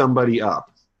dig somebody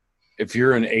up. If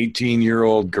you're an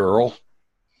 18-year-old girl,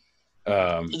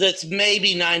 that's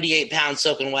maybe 98 pounds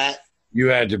soaking wet. You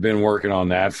had to have been working on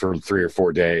that for 3 or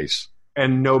 4 days.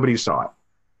 And nobody saw it.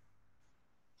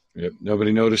 Yep,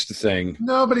 nobody noticed a thing.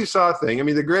 Nobody saw a thing. I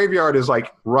mean, the graveyard is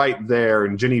like right there,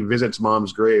 and Jenny visits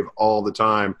Mom's grave all the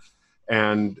time.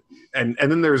 And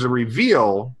then there's a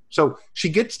reveal. So she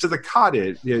gets to the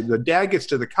cottage. The dad gets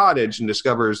to the cottage and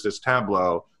discovers this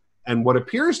tableau and what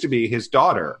appears to be his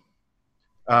daughter.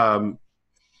 And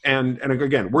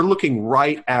again, we're looking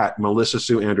right at Melissa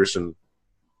Sue Anderson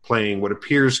playing what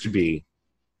appears to be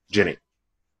Jenny.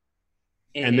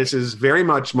 Mm-hmm. And this is very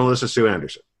much Melissa Sue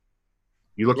Anderson.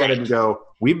 You look at it and go,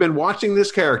 we've been watching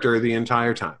this character the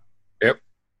entire time. Yep.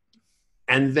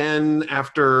 And then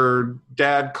after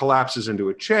Dad collapses into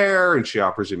a chair and she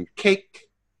offers him cake,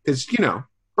 because,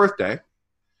 birthday,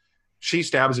 she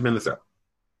stabs him in the throat.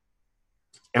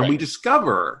 And we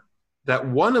discover that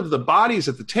one of the bodies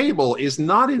at the table is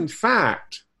not, in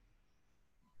fact,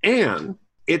 Anne,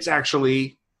 it's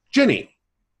actually Ginny.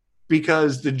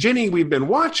 Because the Ginny we've been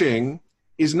watching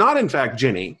is not, in fact,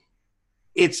 Ginny.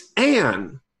 It's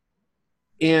Anne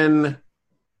in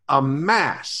a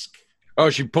mask. Oh,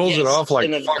 she pulls it off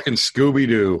like fucking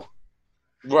Scooby-Doo.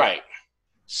 Right.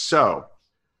 So,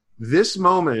 this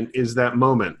moment is that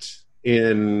moment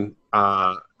in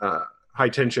High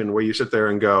Tension where you sit there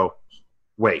and go,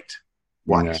 wait,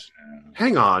 what? Yeah.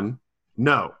 Hang on.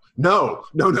 No.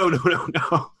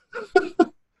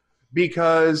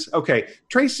 Because, okay,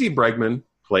 Tracy Bregman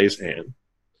plays Anne.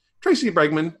 Tracy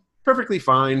Bregman, perfectly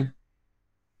fine.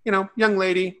 You know, young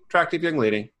lady, attractive young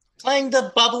lady. Playing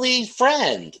the bubbly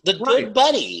friend, the good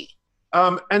buddy.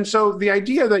 And so the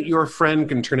idea that your friend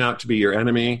can turn out to be your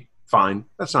enemy, fine.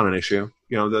 That's not an issue.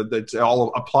 You know, that's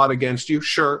all a plot against you.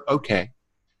 Sure, okay.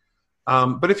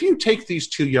 But if you take these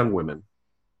two young women,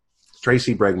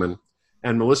 Tracy Bregman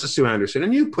and Melissa Sue Anderson,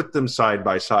 and you put them side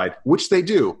by side, which they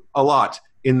do a lot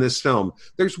in this film,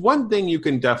 there's one thing you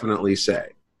can definitely say,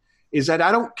 is that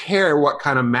I don't care what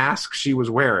kind of mask she was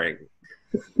wearing.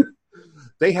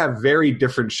 They have very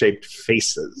different shaped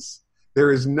faces.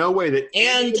 There is no way that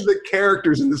any of the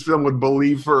characters in this film would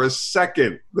believe for a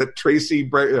second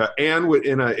that Anne would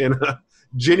in a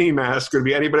Ginny mask would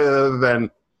be anybody other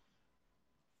than,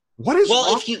 what is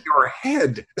wrong with your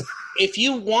head? If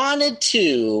you wanted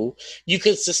to, you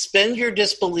could suspend your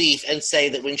disbelief and say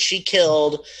that when she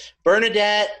killed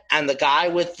Bernadette and the guy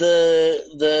with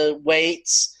the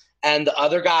weights and the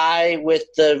other guy with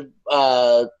the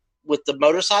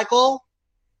motorcycle,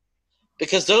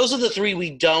 because those are the three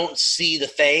we don't see the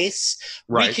face,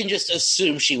 right, we can just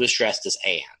assume she was dressed as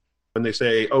Anne. When they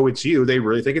say, oh, it's you, they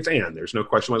really think it's Anne. There's no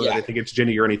question whether they think it's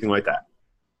Ginny or anything like that.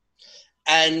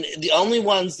 And the only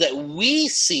ones that we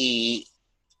see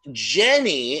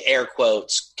Jenny, air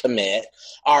quotes, commit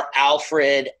are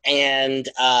Alfred and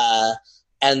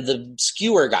the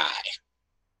skewer guy.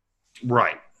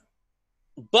 Right.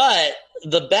 But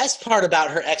the best part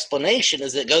about her explanation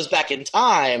is it goes back in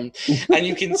time, and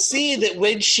you can see that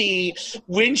when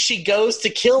she goes to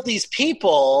kill these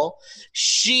people,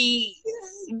 she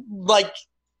like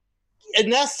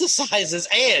anesthetizes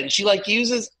Anne. She like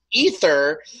uses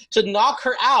ether to knock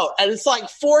her out, and it's like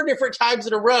 4 different times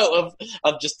in a row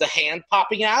of just the hand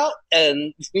popping out,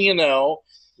 and you know.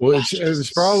 Well,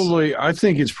 it's probably. I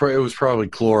think it was probably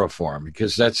chloroform,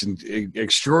 because that's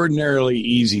extraordinarily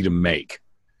easy to make.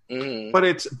 Mm.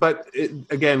 But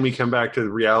again, we come back to the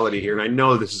reality here, and I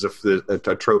know this is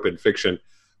a trope in fiction,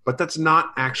 but that's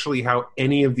not actually how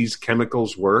any of these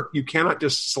chemicals work. You cannot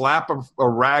just slap a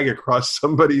rag across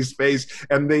somebody's face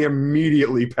and they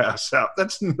immediately pass out.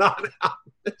 That's not how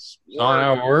this works. Not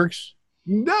how it works?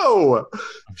 No.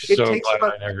 I'm so glad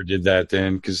I never did that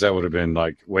then, because that would have been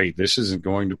like, wait, this isn't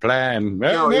going to plan.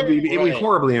 No, it'd be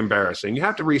horribly embarrassing. You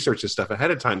have to research this stuff ahead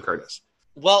of time, Curtis.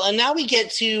 Well, and now we get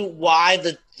to why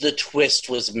the twist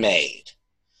was made.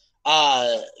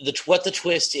 What the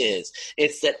twist is.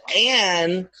 It's that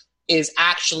Anne is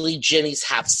actually Jenny's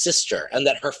half-sister, and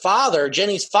that her father,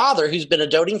 Jenny's father, who's been a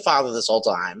doting father this whole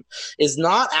time, is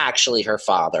not actually her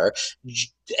father.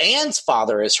 Anne's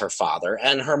father is her father,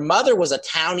 and her mother was a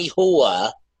townie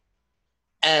hua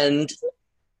and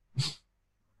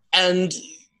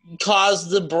caused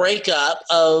the breakup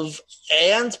of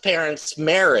Anne's parents'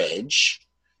 marriage.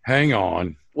 Hang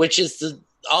on. Which is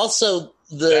also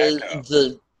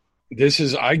the This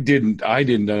is I didn't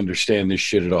understand this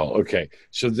shit at all. Okay,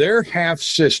 so they're half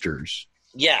sisters.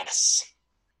 Yes.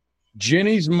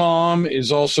 Jenny's mom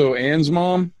is also Anne's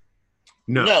mom?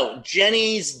 No,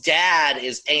 Jenny's dad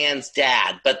is Anne's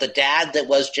dad, but the dad that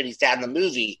was Jenny's dad in the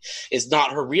movie is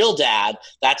not her real dad.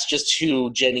 That's just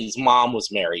who Jenny's mom was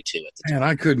married to at the time. Man,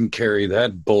 I couldn't carry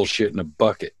that bullshit in a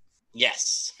bucket.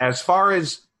 Yes. As far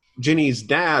as Jenny's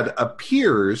dad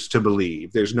appears to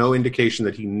believe, there's no indication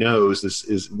that he knows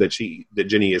that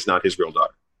Jenny is not his real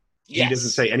daughter. Yes. He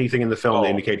doesn't say anything in the film to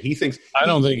indicate he thinks. I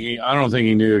don't think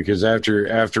he knew, because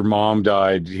after mom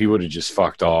died, he would have just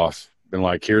fucked off. Been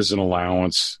like, here's an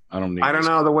allowance. I don't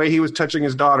know, the way he was touching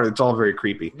his daughter, it's all very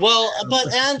creepy. Well,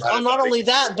 and not only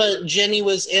that, but Jenny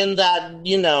was in that,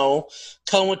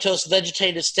 comatose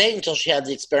vegetative state until she had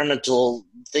the experimental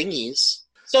thingies.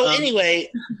 So anyway,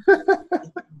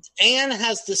 Anne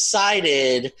has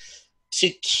decided to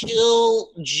kill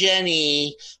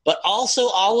Jenny, but also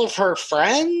all of her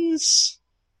friends.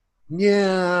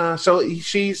 Yeah. So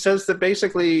she says that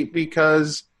basically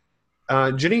because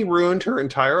Jenny ruined her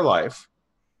entire life.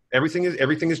 Everything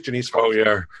is Jenny's fault. Oh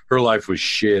yeah, her life was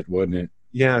shit, wasn't it?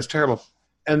 Yeah, it's terrible.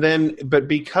 And then, but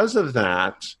because of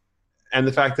that, and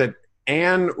the fact that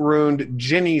Anne ruined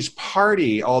Jenny's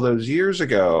party all those years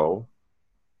ago,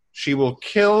 she will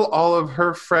kill all of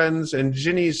her friends and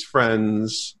Ginny's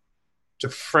friends to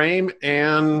frame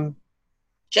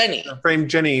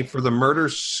Jenny for the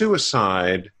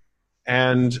murder-suicide.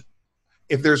 And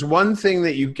if there's one thing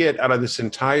that you get out of this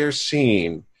entire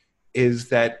scene is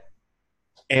that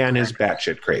Anne is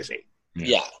batshit crazy.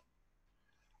 Yeah.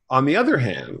 On the other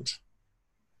hand,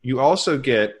 you also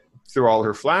get, through all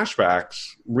her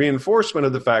flashbacks, reinforcement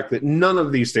of the fact that none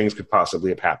of these things could possibly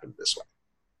have happened this way.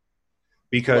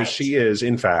 Because she is,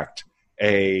 in fact,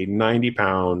 a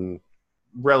 90-pound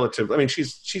relative. I mean,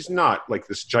 she's not like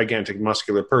this gigantic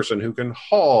muscular person who can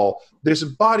haul this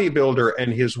bodybuilder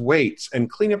and his weights and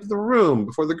clean up the room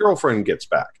before the girlfriend gets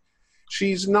back.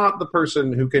 She's not the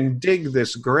person who can dig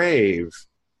this grave.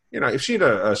 You know, if she had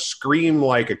a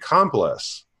Scream-like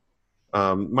accomplice,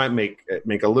 might make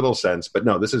a little sense. But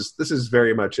no, this is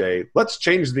very much a let's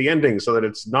change the ending so that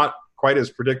it's not quite as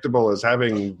predictable as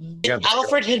having.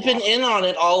 Alfred had been in on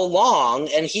it all along,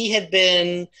 and he had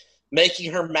been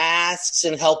making her masks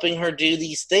and helping her do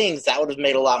these things. That would have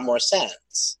made a lot more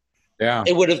sense. Yeah,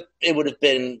 it would have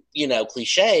been, you know,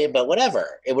 cliche, but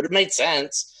whatever. It would have made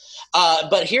sense.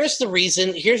 But here's the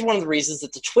reason. Here's one of the reasons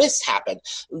that the twist happened.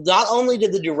 Not only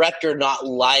did the director not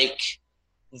like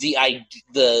the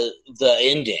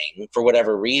ending for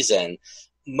whatever reason,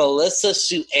 Melissa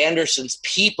Sue Anderson's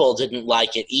people didn't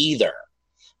like it either,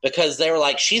 because they were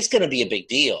like, she's going to be a big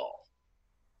deal.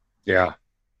 Yeah.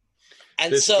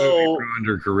 And this so movie ruined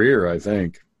her career, I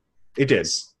think. It did.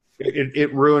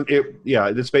 It ruined it.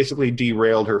 Yeah. This basically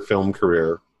derailed her film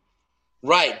career.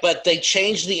 Right. But they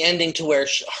changed the ending to where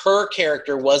her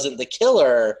character wasn't the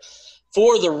killer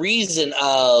for the reason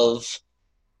of,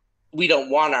 we don't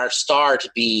want our star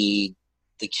to be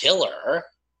the killer.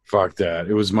 Fuck that.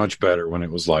 It was much better when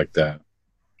it was like that.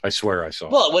 I swear I saw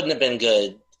it. Well, it wouldn't have been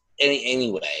good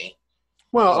anyway.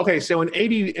 Well, okay, so in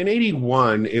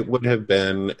 81, it would have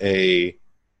been a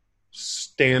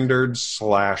standard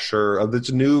slasher of this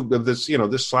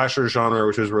this slasher genre,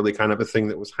 which was really kind of a thing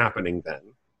that was happening then.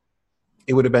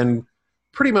 It would have been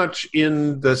pretty much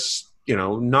in this, you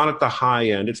know, not at the high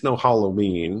end. It's no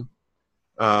Halloween,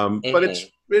 but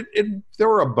there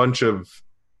were a bunch of,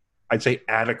 I'd say,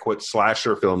 adequate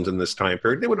slasher films in this time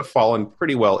period. They would have fallen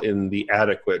pretty well in the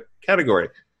adequate category.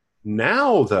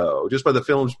 Now, though, just by the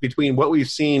films between what we've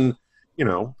seen, you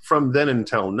know, from then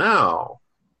until now,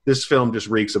 this film just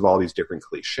reeks of all these different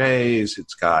cliches.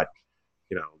 It's got,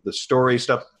 you know, the story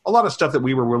stuff, a lot of stuff that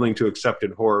we were willing to accept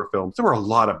in horror films. There were a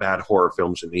lot of bad horror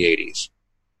films in the 80s.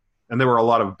 And there were a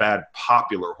lot of bad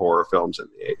popular horror films in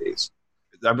the 80s.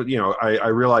 You know, I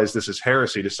realize this is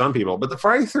heresy to some people, but the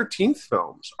Friday the 13th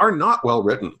films are not well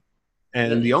written.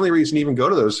 And the only reason you even go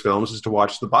to those films is to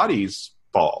watch the bodies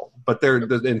fall. But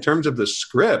in terms of the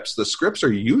scripts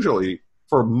are usually,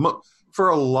 for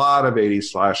a lot of 80s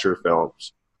slasher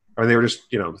films, I mean, they were just,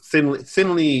 you know,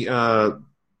 thinly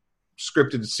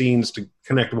scripted scenes to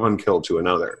connect one kill to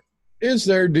another. Is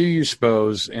there, do you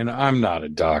suppose, and I'm not a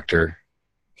doctor,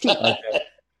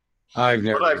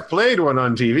 I've played one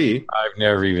on TV. I've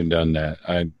never even done that.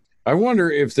 I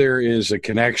wonder if there is a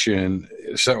connection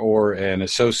or an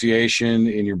association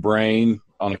in your brain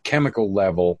on a chemical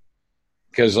level,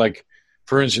 because, like,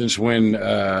 for instance, when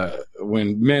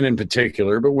men in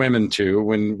particular, but women too,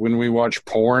 when we watch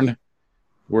porn,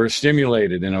 we're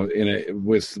stimulated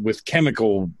with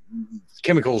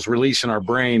chemicals released in our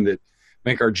brain that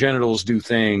make our genitals do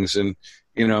things, and,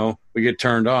 you know, we get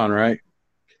turned on, right?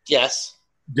 Yes.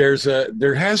 There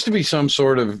has to be some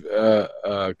sort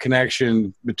of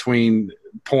connection between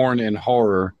porn and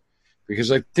horror,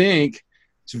 because I think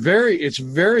it's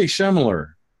very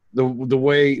similar. The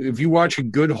way, if you watch a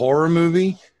good horror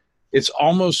movie, it's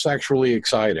almost sexually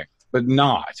exciting, but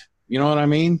not. You know what I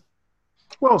mean?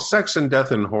 Well, sex and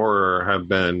death and horror have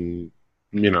been,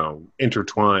 you know,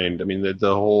 intertwined. I mean,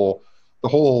 the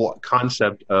whole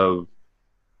concept of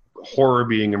horror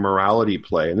being a morality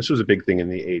play, and this was a big thing in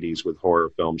the 80s with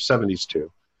horror films, 70s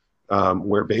too,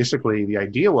 where basically the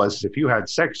idea was if you had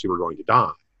sex, you were going to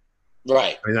die.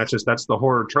 Right. I mean, that's the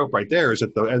horror trope right there, is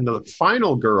that the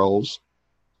final girls,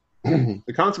 the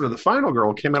concept of the final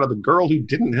girl came out of the girl who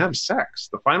didn't have sex.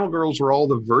 The final girls were all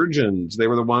the virgins. They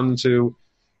were the ones who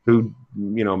you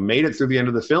know, made it through the end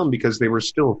of the film because they were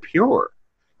still pure.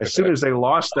 As soon as they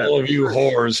lost that, all of you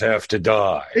whores have to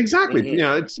die. Exactly. Mm-hmm.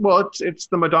 Yeah. It's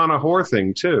the Madonna whore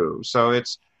thing too. So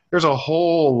there's a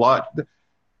whole lot.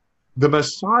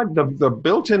 The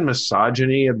built-in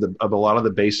misogyny of a lot of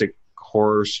the basic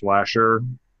horror slasher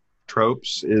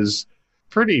tropes is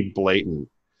pretty blatant.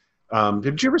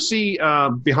 Did you ever see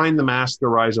Behind the Mask: The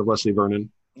Rise of Leslie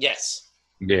Vernon? Yes.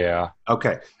 Yeah.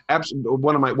 Okay.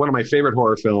 One of my favorite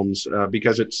horror films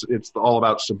because it's all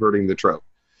about subverting the trope.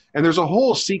 And there's a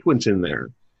whole sequence in there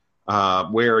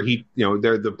where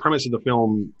the premise of the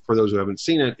film, for those who haven't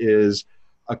seen it, is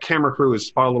a camera crew is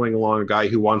following along a guy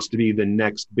who wants to be the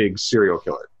next big serial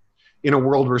killer in a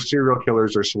world where serial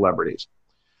killers are celebrities.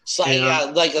 So,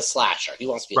 like a slasher. He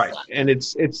wants to be a slasher. And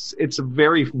it's a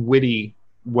very witty,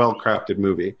 well-crafted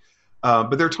movie.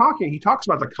 But he talks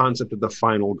about the concept of the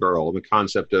final girl, the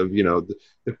concept of, the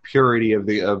purity of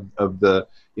the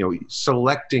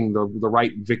selecting the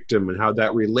right victim, and how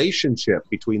that relationship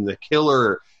between the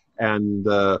killer and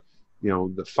the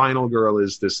final girl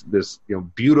is this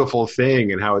beautiful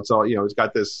thing, and how it's all, it's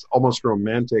got this almost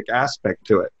romantic aspect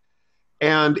to it.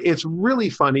 And it's really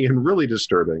funny and really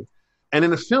disturbing. And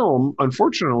in a film,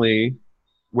 unfortunately,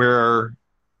 where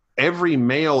every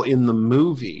male in the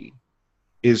movie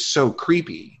is so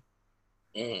creepy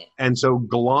and so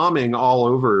glomming all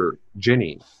over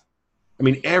Ginny. I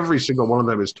mean, every single one of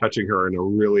them is touching her in a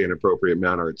really inappropriate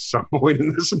manner at some point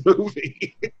in this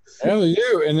movie. Yeah, they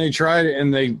do. And they try to,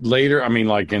 and they later, I mean,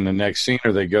 like in the next scene,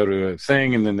 or they go to a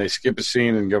thing and then they skip a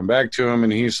scene and go back to him.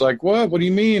 And he's like, what do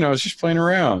you mean? I was just playing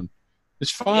around.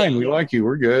 It's fine. We like you.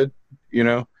 We're good.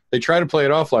 They try to play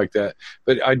it off like that,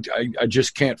 but I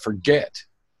just can't forget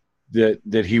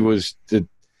that he was that.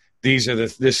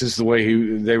 This is the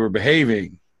way they were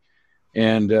behaving,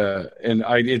 and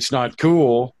it's not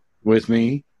cool with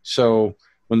me. So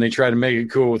when they try to make it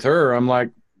cool with her, I'm like,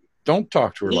 don't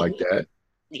talk to her like that.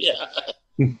 Yeah.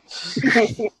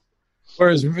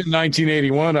 Whereas in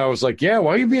 1981, I was like, yeah,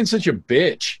 why are you being such a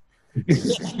bitch?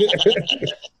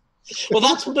 Well,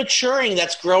 that's maturing.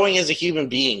 That's growing as a human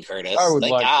being, Curtis.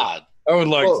 Thank God. I would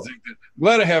like to think that.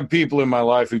 Glad to have people in my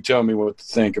life who tell me what to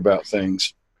think about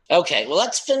things. Okay, well,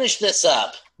 let's finish this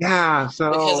up. Yeah,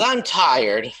 because I'm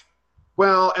tired.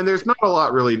 Well, and there's not a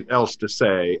lot really else to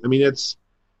say. I mean,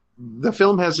 the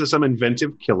film has some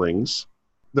inventive killings.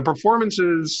 The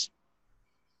performances,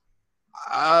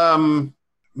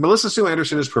 Melissa Sue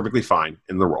Anderson is perfectly fine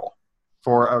in the role.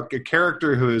 For a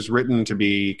character who is written to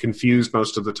be confused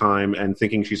most of the time and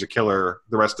thinking she's a killer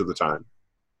the rest of the time.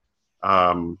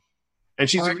 And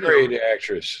she's a great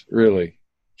actress, really.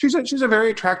 She's a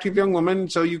very attractive young woman,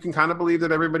 so you can kind of believe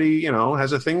that everybody,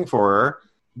 has a thing for her.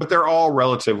 But they're all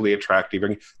relatively attractive. I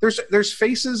mean, there's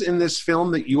faces in this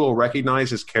film that you will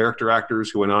recognize as character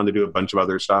actors who went on to do a bunch of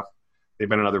other stuff. They've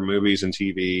been in other movies and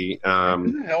TV.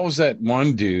 Who the hell was that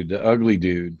one dude, the ugly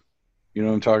dude? You know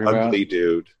what I'm talking about? Ugly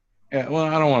dude. Yeah, well,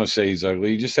 I don't want to say he's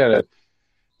ugly. He just had a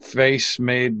face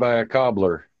made by a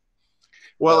cobbler.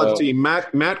 Well, let's see.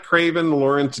 Matt Craven,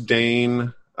 Lawrence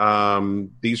Dane.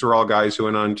 These are all guys who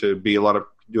went on to do a lot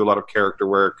of character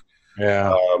work.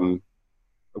 Yeah.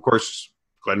 Of course,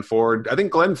 Glenn Ford. I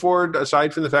think Glenn Ford,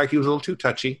 aside from the fact he was a little too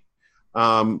touchy,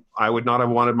 I would not have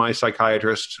wanted my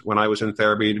psychiatrist when I was in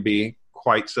therapy to be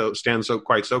quite so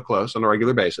close on a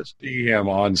regular basis. Yeah, I'm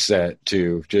on set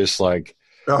too, just like,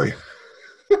 oh yeah.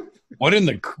 What in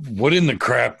the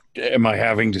crap am I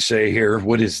having to say here?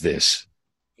 What is this?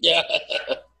 Yeah.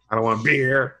 I don't want to be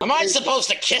here. Am I supposed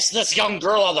to kiss this young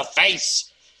girl on the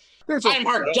face? I'm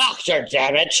her doctor,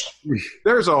 damn it.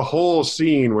 There's a whole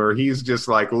scene where he's just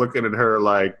like looking at her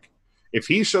like, if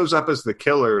he shows up as the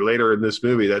killer later in this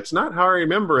movie, that's not how I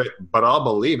remember it, but I'll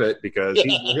believe it because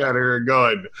he's got her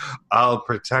going, I'll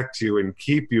protect you and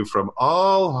keep you from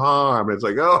all harm. And it's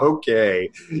like, oh, okay,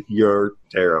 you're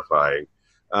terrifying.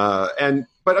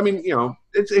 But I mean,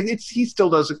 he still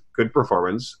does a good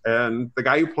performance. And the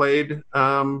guy who played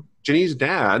Ginny's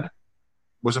dad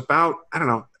was about, I don't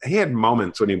know, he had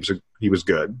moments when he was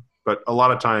good, but a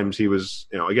lot of times he was,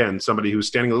 again, somebody who was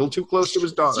standing a little too close to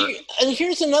his daughter. And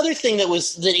here's another thing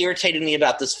that irritated me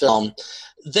about this film.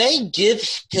 They give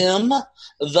him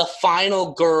the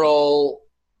final girl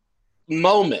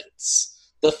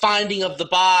moments, the finding of the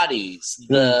bodies,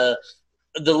 the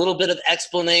little bit of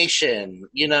explanation,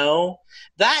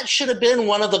 that should have been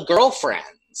one of the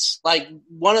girlfriends. Like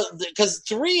because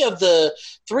three of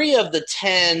the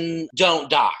 10 don't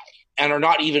die and are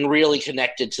not even really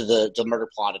connected to the murder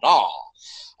plot at all.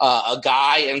 A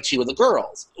guy and 2 of the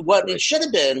girls. What it should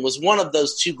have been was one of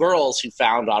those 2 girls who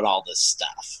found out all this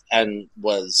stuff and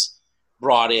was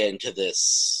brought into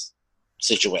this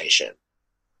situation.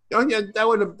 Oh yeah, that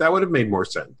would have made more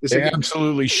sense. They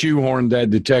absolutely shoehorned that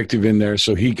detective in there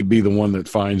so he could be the one that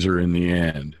finds her in the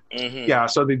end. Mm-hmm. Yeah.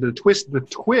 So the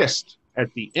twist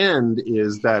at the end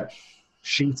is that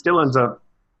she still ends up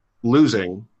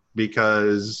losing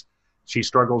because she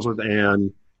struggles with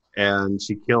Anne and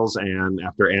she kills Anne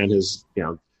after Anne has,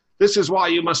 this is why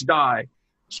you must die.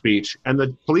 speech, and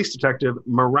the police detective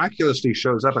miraculously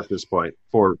shows up at this point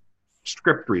for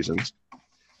script reasons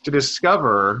to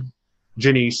discover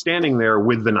Ginny standing there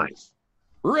with the knife.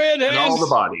 Redheads! And all the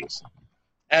bodies.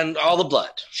 And all the blood.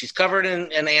 She's covered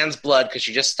in Anne's blood because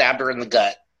she just stabbed her in the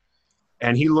gut.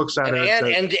 And he looks at her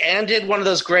and Anne did one of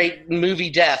those great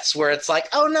movie deaths where it's like,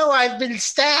 oh no, I've been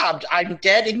stabbed. I'm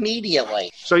dead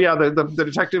immediately. So yeah, the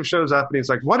detective shows up and he's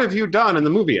like, what have you done? And the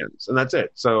movie ends. And that's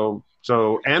it. So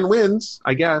Anne wins,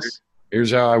 I guess.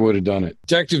 Here's how I would have done it.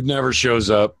 Detective never shows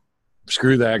up.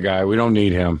 Screw that guy. We don't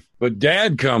need him. But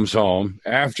Dad comes home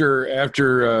after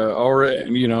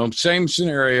already, same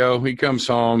scenario. He comes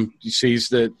home. He sees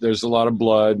that there's a lot of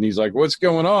blood, and he's like, "What's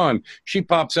going on?" She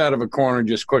pops out of a corner,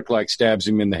 just quick like stabs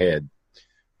him in the head.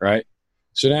 Right.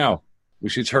 So now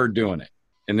it's her doing it,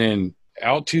 and then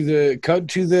cut to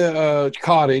the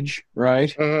cottage.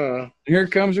 Right. Here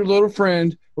comes her little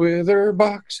friend with her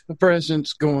box of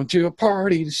presents, going to a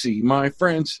party to see my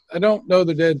friends. I don't know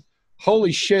they're dead.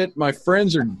 Holy shit, my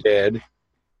friends are dead.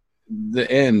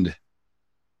 The end.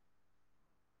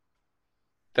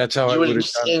 That's how I would have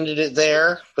ended it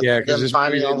there. Yeah, because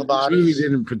finding all the bodies. This movie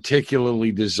didn't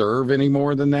particularly deserve any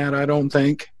more than that, I don't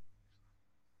think.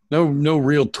 No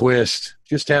real twist.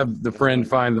 Just have the friend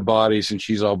find the bodies and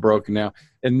she's all broken now.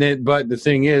 And then, but the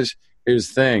thing is, here's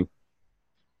the thing.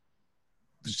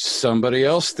 Somebody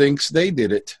else thinks they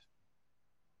did it.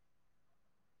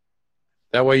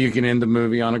 That way you can end the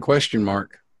movie on a question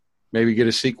mark. Maybe get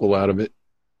a sequel out of it.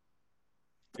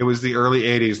 It was the early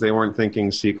 80s. They weren't thinking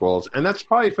sequels. And that's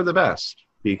probably for the best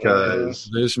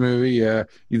because... This movie, yeah.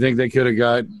 You think they could have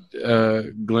got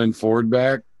Glenn Ford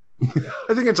back?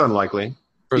 I think it's unlikely.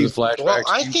 For the flashback. Well,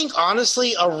 I think,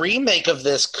 honestly, a remake of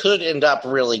this could end up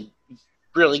really,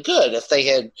 really good if they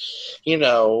had,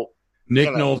 Nick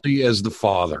Nolte as the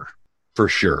father, for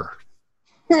sure.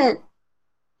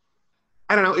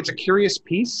 I don't know. It's a curious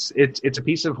piece. It's a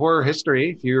piece of horror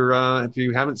history. If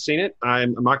you haven't seen it,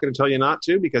 I'm not going to tell you not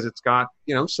to because it's got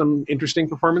some interesting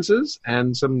performances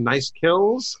and some nice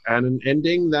kills and an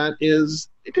ending that is.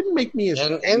 It didn't make me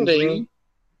angry.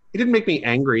 It didn't make me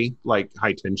angry like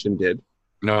High Tension did.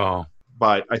 No,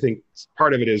 but I think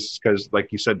part of it is because,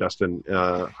 like you said, Dustin,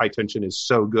 High Tension is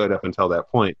so good up until that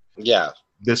point. Yeah,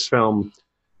 this film.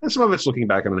 And some of it's looking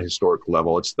back on a historical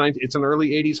level. It's an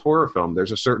early 80s horror film.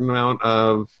 There's a certain amount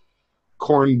of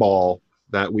cornball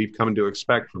that we've come to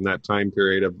expect from that time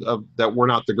period of that were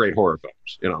not the great horror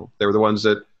films. They were the ones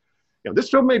that,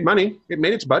 this film made money. It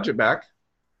made its budget back.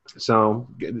 So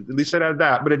at least it had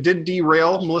that. But it did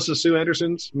derail Melissa Sue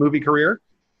Anderson's movie career.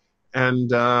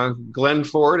 And Glenn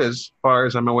Ford, as far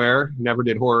as I'm aware, never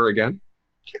did horror again.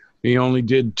 He only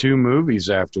did 2 movies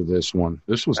after this one.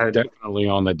 This was definitely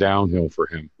on the downhill for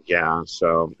him. Yeah.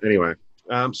 So anyway,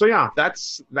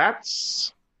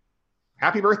 that's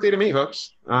happy birthday to me,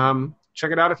 folks.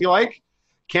 Check it out if you like.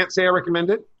 Can't say I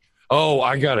recommend it. Oh,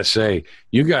 I gotta say,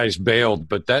 you guys bailed,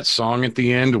 but that song at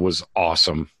the end was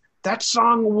awesome. That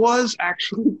song was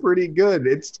actually pretty good.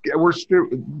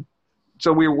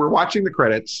 So we're watching the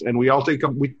credits, and we all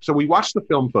we watch the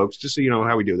film, folks, just so you know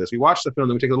how we do this. We watch the film,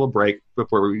 then we take a little break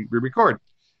before we record.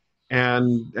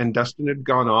 And Dustin had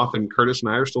gone off, and Curtis and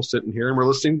I are still sitting here, and we're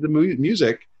listening to the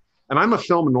music. And I'm a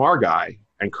film noir guy,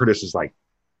 and Curtis is like,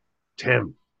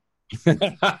 Tim,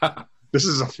 this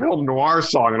is a film noir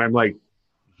song. And I'm like,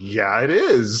 yeah, it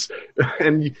is.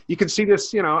 And you can see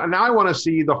this, and now I want to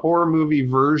see the horror movie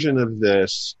version of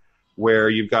this where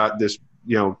you've got this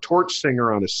torch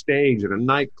singer on a stage at a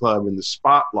nightclub in the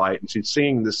spotlight, and she's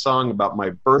singing this song about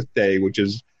my birthday, which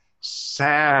is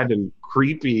sad and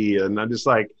creepy. And I'm just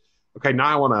like, okay,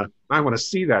 now I want to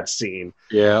see that scene.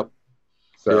 Yeah.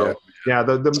 So yeah,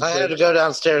 I had to go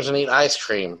downstairs and eat ice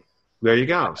cream. There you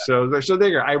go. So there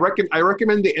you go. I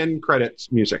recommend the end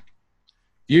credits music.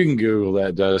 You can Google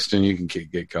that, Dustin. You can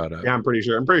get caught up. Yeah, I'm pretty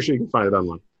sure you can find it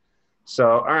online. So,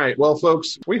 all right. Well,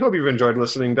 folks, we hope you've enjoyed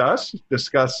listening to us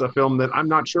discuss a film that I'm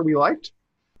not sure we liked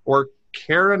or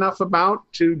care enough about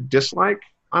to dislike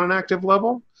on an active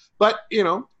level. But,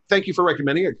 thank you for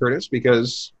recommending it, Curtis,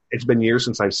 because it's been years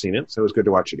since I've seen it. So it was good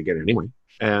to watch it again anyway.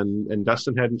 And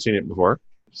Dustin hadn't seen it before.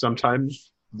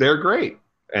 Sometimes they're great.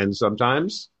 And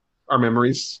sometimes our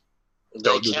memories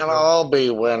They can't all be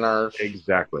winners.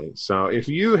 Exactly. So if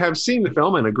you have seen the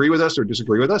film and agree with us or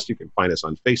disagree with us, you can find us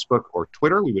on Facebook or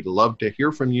Twitter. We would love to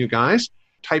hear from you guys.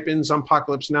 Type in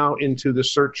Zompocalypse Now into the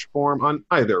search form on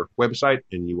either website,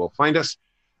 and you will find us.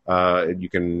 You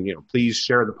can, please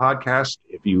share the podcast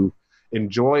if you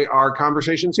enjoy our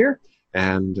conversations here.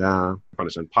 And find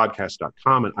us on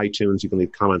podcast.com and iTunes. You can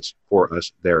leave comments for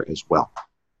us there as well.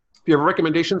 If you have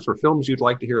recommendations for films you'd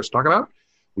like to hear us talk about,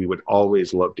 we would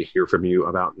always love to hear from you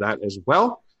about that as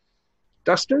well.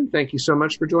 Dustin, thank you so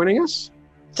much for joining us.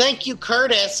 Thank you,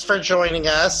 Curtis, for joining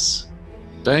us.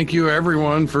 Thank you,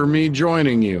 everyone, for me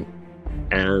joining you.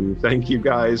 And thank you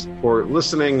guys for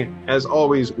listening. As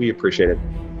always, we appreciate it.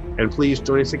 And please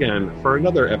join us again for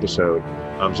another episode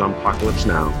of Zompocalypse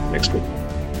Now next week.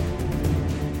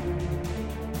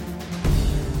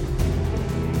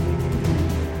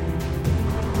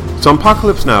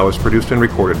 Zompocalypse Now is produced and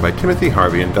recorded by Timothy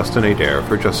Harvey and Dustin Adair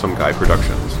for Just Some Guy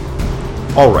Productions.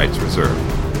 All rights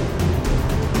reserved.